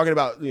 And they were talking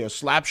about,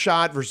 slap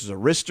shot versus a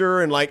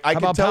wrister. And I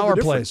could tell power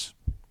the difference.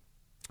 Plays?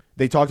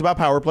 They talked about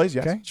power plays,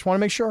 yes. Okay, just want to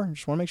make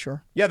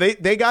sure. Yeah,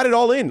 they got it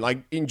all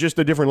in just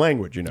a different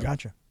language,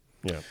 Gotcha.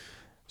 Yeah.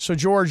 So,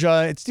 George,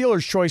 it's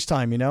dealer's choice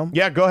time,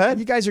 Yeah, go ahead.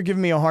 You guys are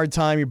giving me a hard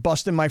time. You're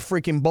busting my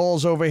freaking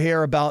balls over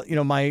here about,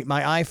 my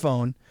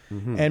iPhone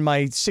and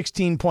my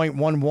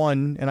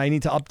 16.11, and I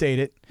need to update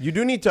it. You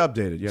do need to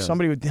update it, yeah.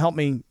 Somebody would help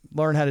me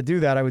learn how to do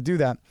that. I would do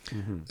that.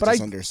 But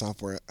it's under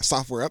software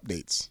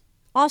updates.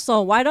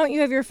 Also, why don't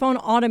you have your phone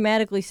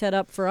automatically set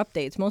up for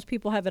updates? Most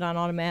people have it on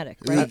automatic,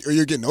 right? Or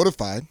you get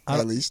notified,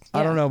 at least.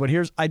 I don't know, but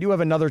I do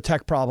have another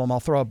tech problem. I'll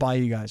throw it by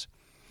you guys.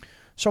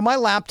 So my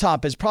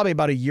laptop is probably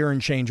about a year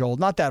and change old,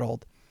 not that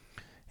old.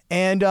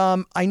 And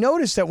I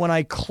noticed that when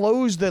I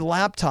close the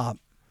laptop,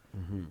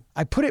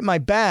 I put it in my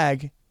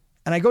bag,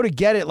 and I go to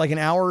get it like an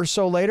hour or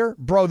so later.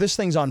 Bro, this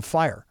thing's on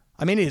fire.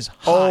 I mean, it is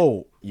hot.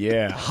 Oh,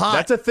 yeah. Hot.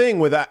 That's a thing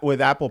with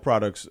Apple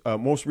products,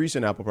 most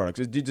recent Apple products.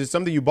 Is it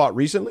something you bought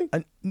recently?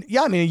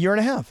 Yeah, a year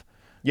and a half.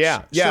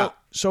 Yeah, yeah.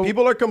 So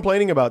people are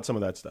complaining about some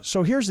of that stuff.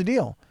 So here's the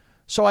deal.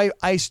 So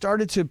I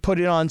started to put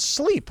it on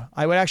sleep.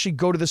 I would actually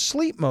go to the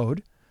sleep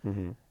mode,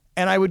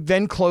 and I would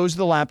then close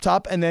the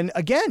laptop, and then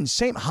again,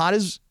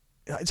 it's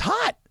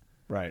hot.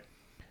 Right.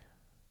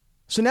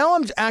 So now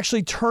I'm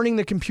actually turning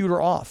the computer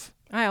off.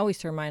 I always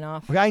turn mine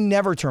off. I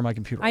never turn my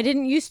computer off. I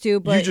didn't used to,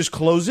 but you just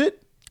close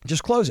it?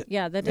 Just close it.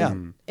 Yeah,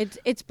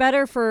 it's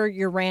better for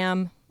your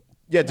RAM.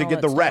 Yeah, to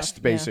get the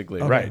rest,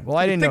 basically. Okay. Right. Well,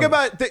 I didn't think know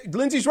about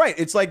Lindsay's right.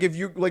 It's like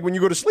when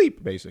you go to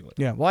sleep, basically.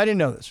 Yeah. Well, I didn't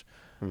know this.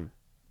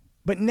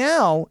 But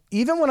now,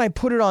 even when I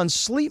put it on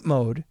sleep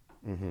mode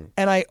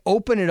and I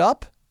open it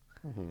up,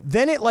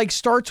 then it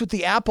starts with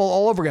the Apple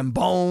all over again.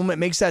 Boom! It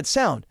makes that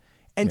sound.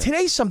 And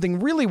today something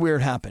really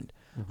weird happened.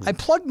 I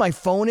plugged my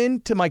phone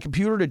into my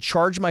computer to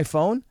charge my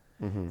phone,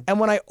 and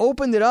when I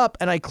opened it up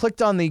and I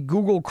clicked on the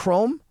Google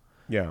Chrome,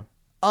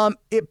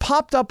 it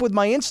popped up with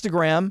my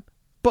Instagram,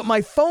 but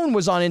my phone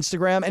was on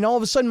Instagram, and all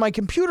of a sudden my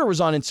computer was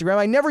on Instagram.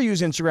 I never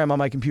use Instagram on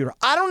my computer.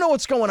 I don't know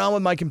what's going on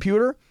with my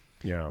computer.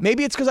 Yeah.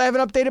 Maybe it's because I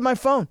haven't updated my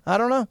phone. I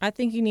don't know. I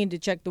think you need to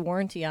check the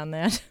warranty on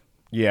that.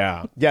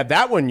 Yeah. Yeah,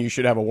 that one you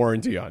should have a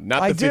warranty on,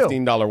 not the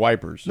 $15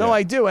 wipers. No,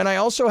 I do. And I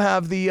also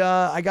have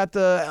I got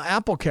the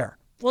Apple Care.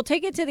 Well,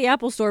 take it to the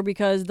Apple store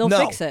because they'll No,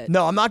 fix it.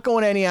 no, I'm not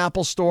going to any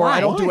Apple store. Why? I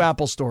don't do Why?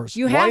 Apple stores.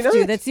 You have Why to.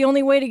 not? That's the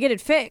only way to get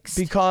it fixed.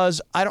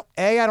 Because I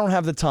don't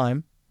have the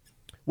time.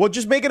 Well,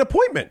 just make an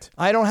appointment.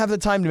 I don't have the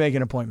time to make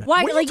an appointment.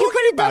 Why? What are Like you you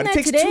talking could have about? done It that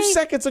takes today. 2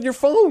 seconds on your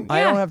phone.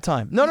 I don't have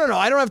time. No.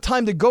 I don't have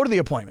time to go to the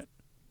appointment.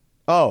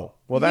 Oh,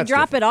 well, You that's could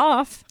drop it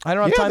off. I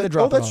don't have time to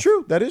drop it that's off.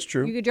 true. That is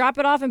true. You could drop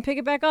it off and pick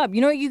it back up. You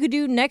know what you could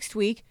do next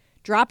week?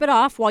 Drop it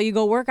off while you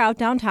go work out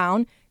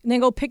downtown, and then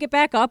go pick it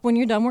back up when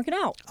you're done working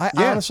out.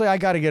 Honestly, I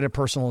got to get a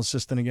personal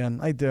assistant again.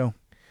 I do.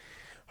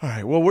 All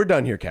right. Well, we're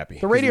done here, Cappy.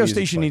 The radio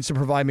station needs to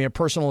provide me a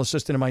personal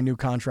assistant in my new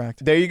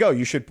contract. There you go.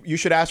 You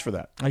should ask for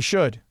that. I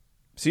should.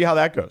 See how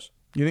that goes.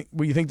 You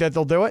think that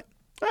they'll do it?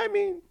 I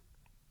mean,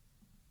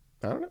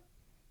 I don't know.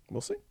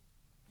 We'll see.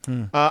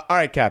 All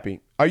right, Cappy.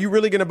 Are you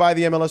really going to buy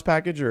the MLS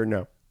package or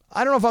no?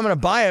 I don't know if I'm going to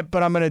buy it,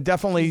 but I'm going to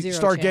definitely Zero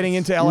start chance. getting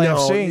into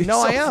LAFC. No,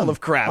 I you're so am. full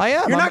of crap. I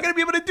am. You're not going to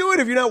be able to do it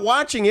if you're not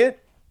watching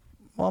it.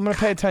 Well, I'm going to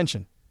pay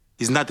attention.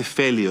 He's not a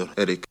failure,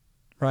 Eric.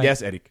 Right.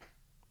 Yes, Eric.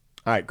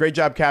 All right. Great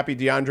job, Cappy,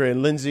 DeAndre,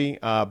 and Lindsay.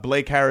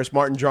 Blake Harris,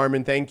 Martin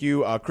Jarman, thank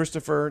you.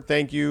 Christopher,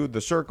 thank you.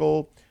 The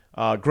Circle.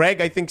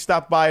 Greg, I think,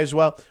 stopped by as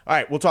well. All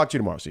right. We'll talk to you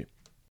tomorrow. See you.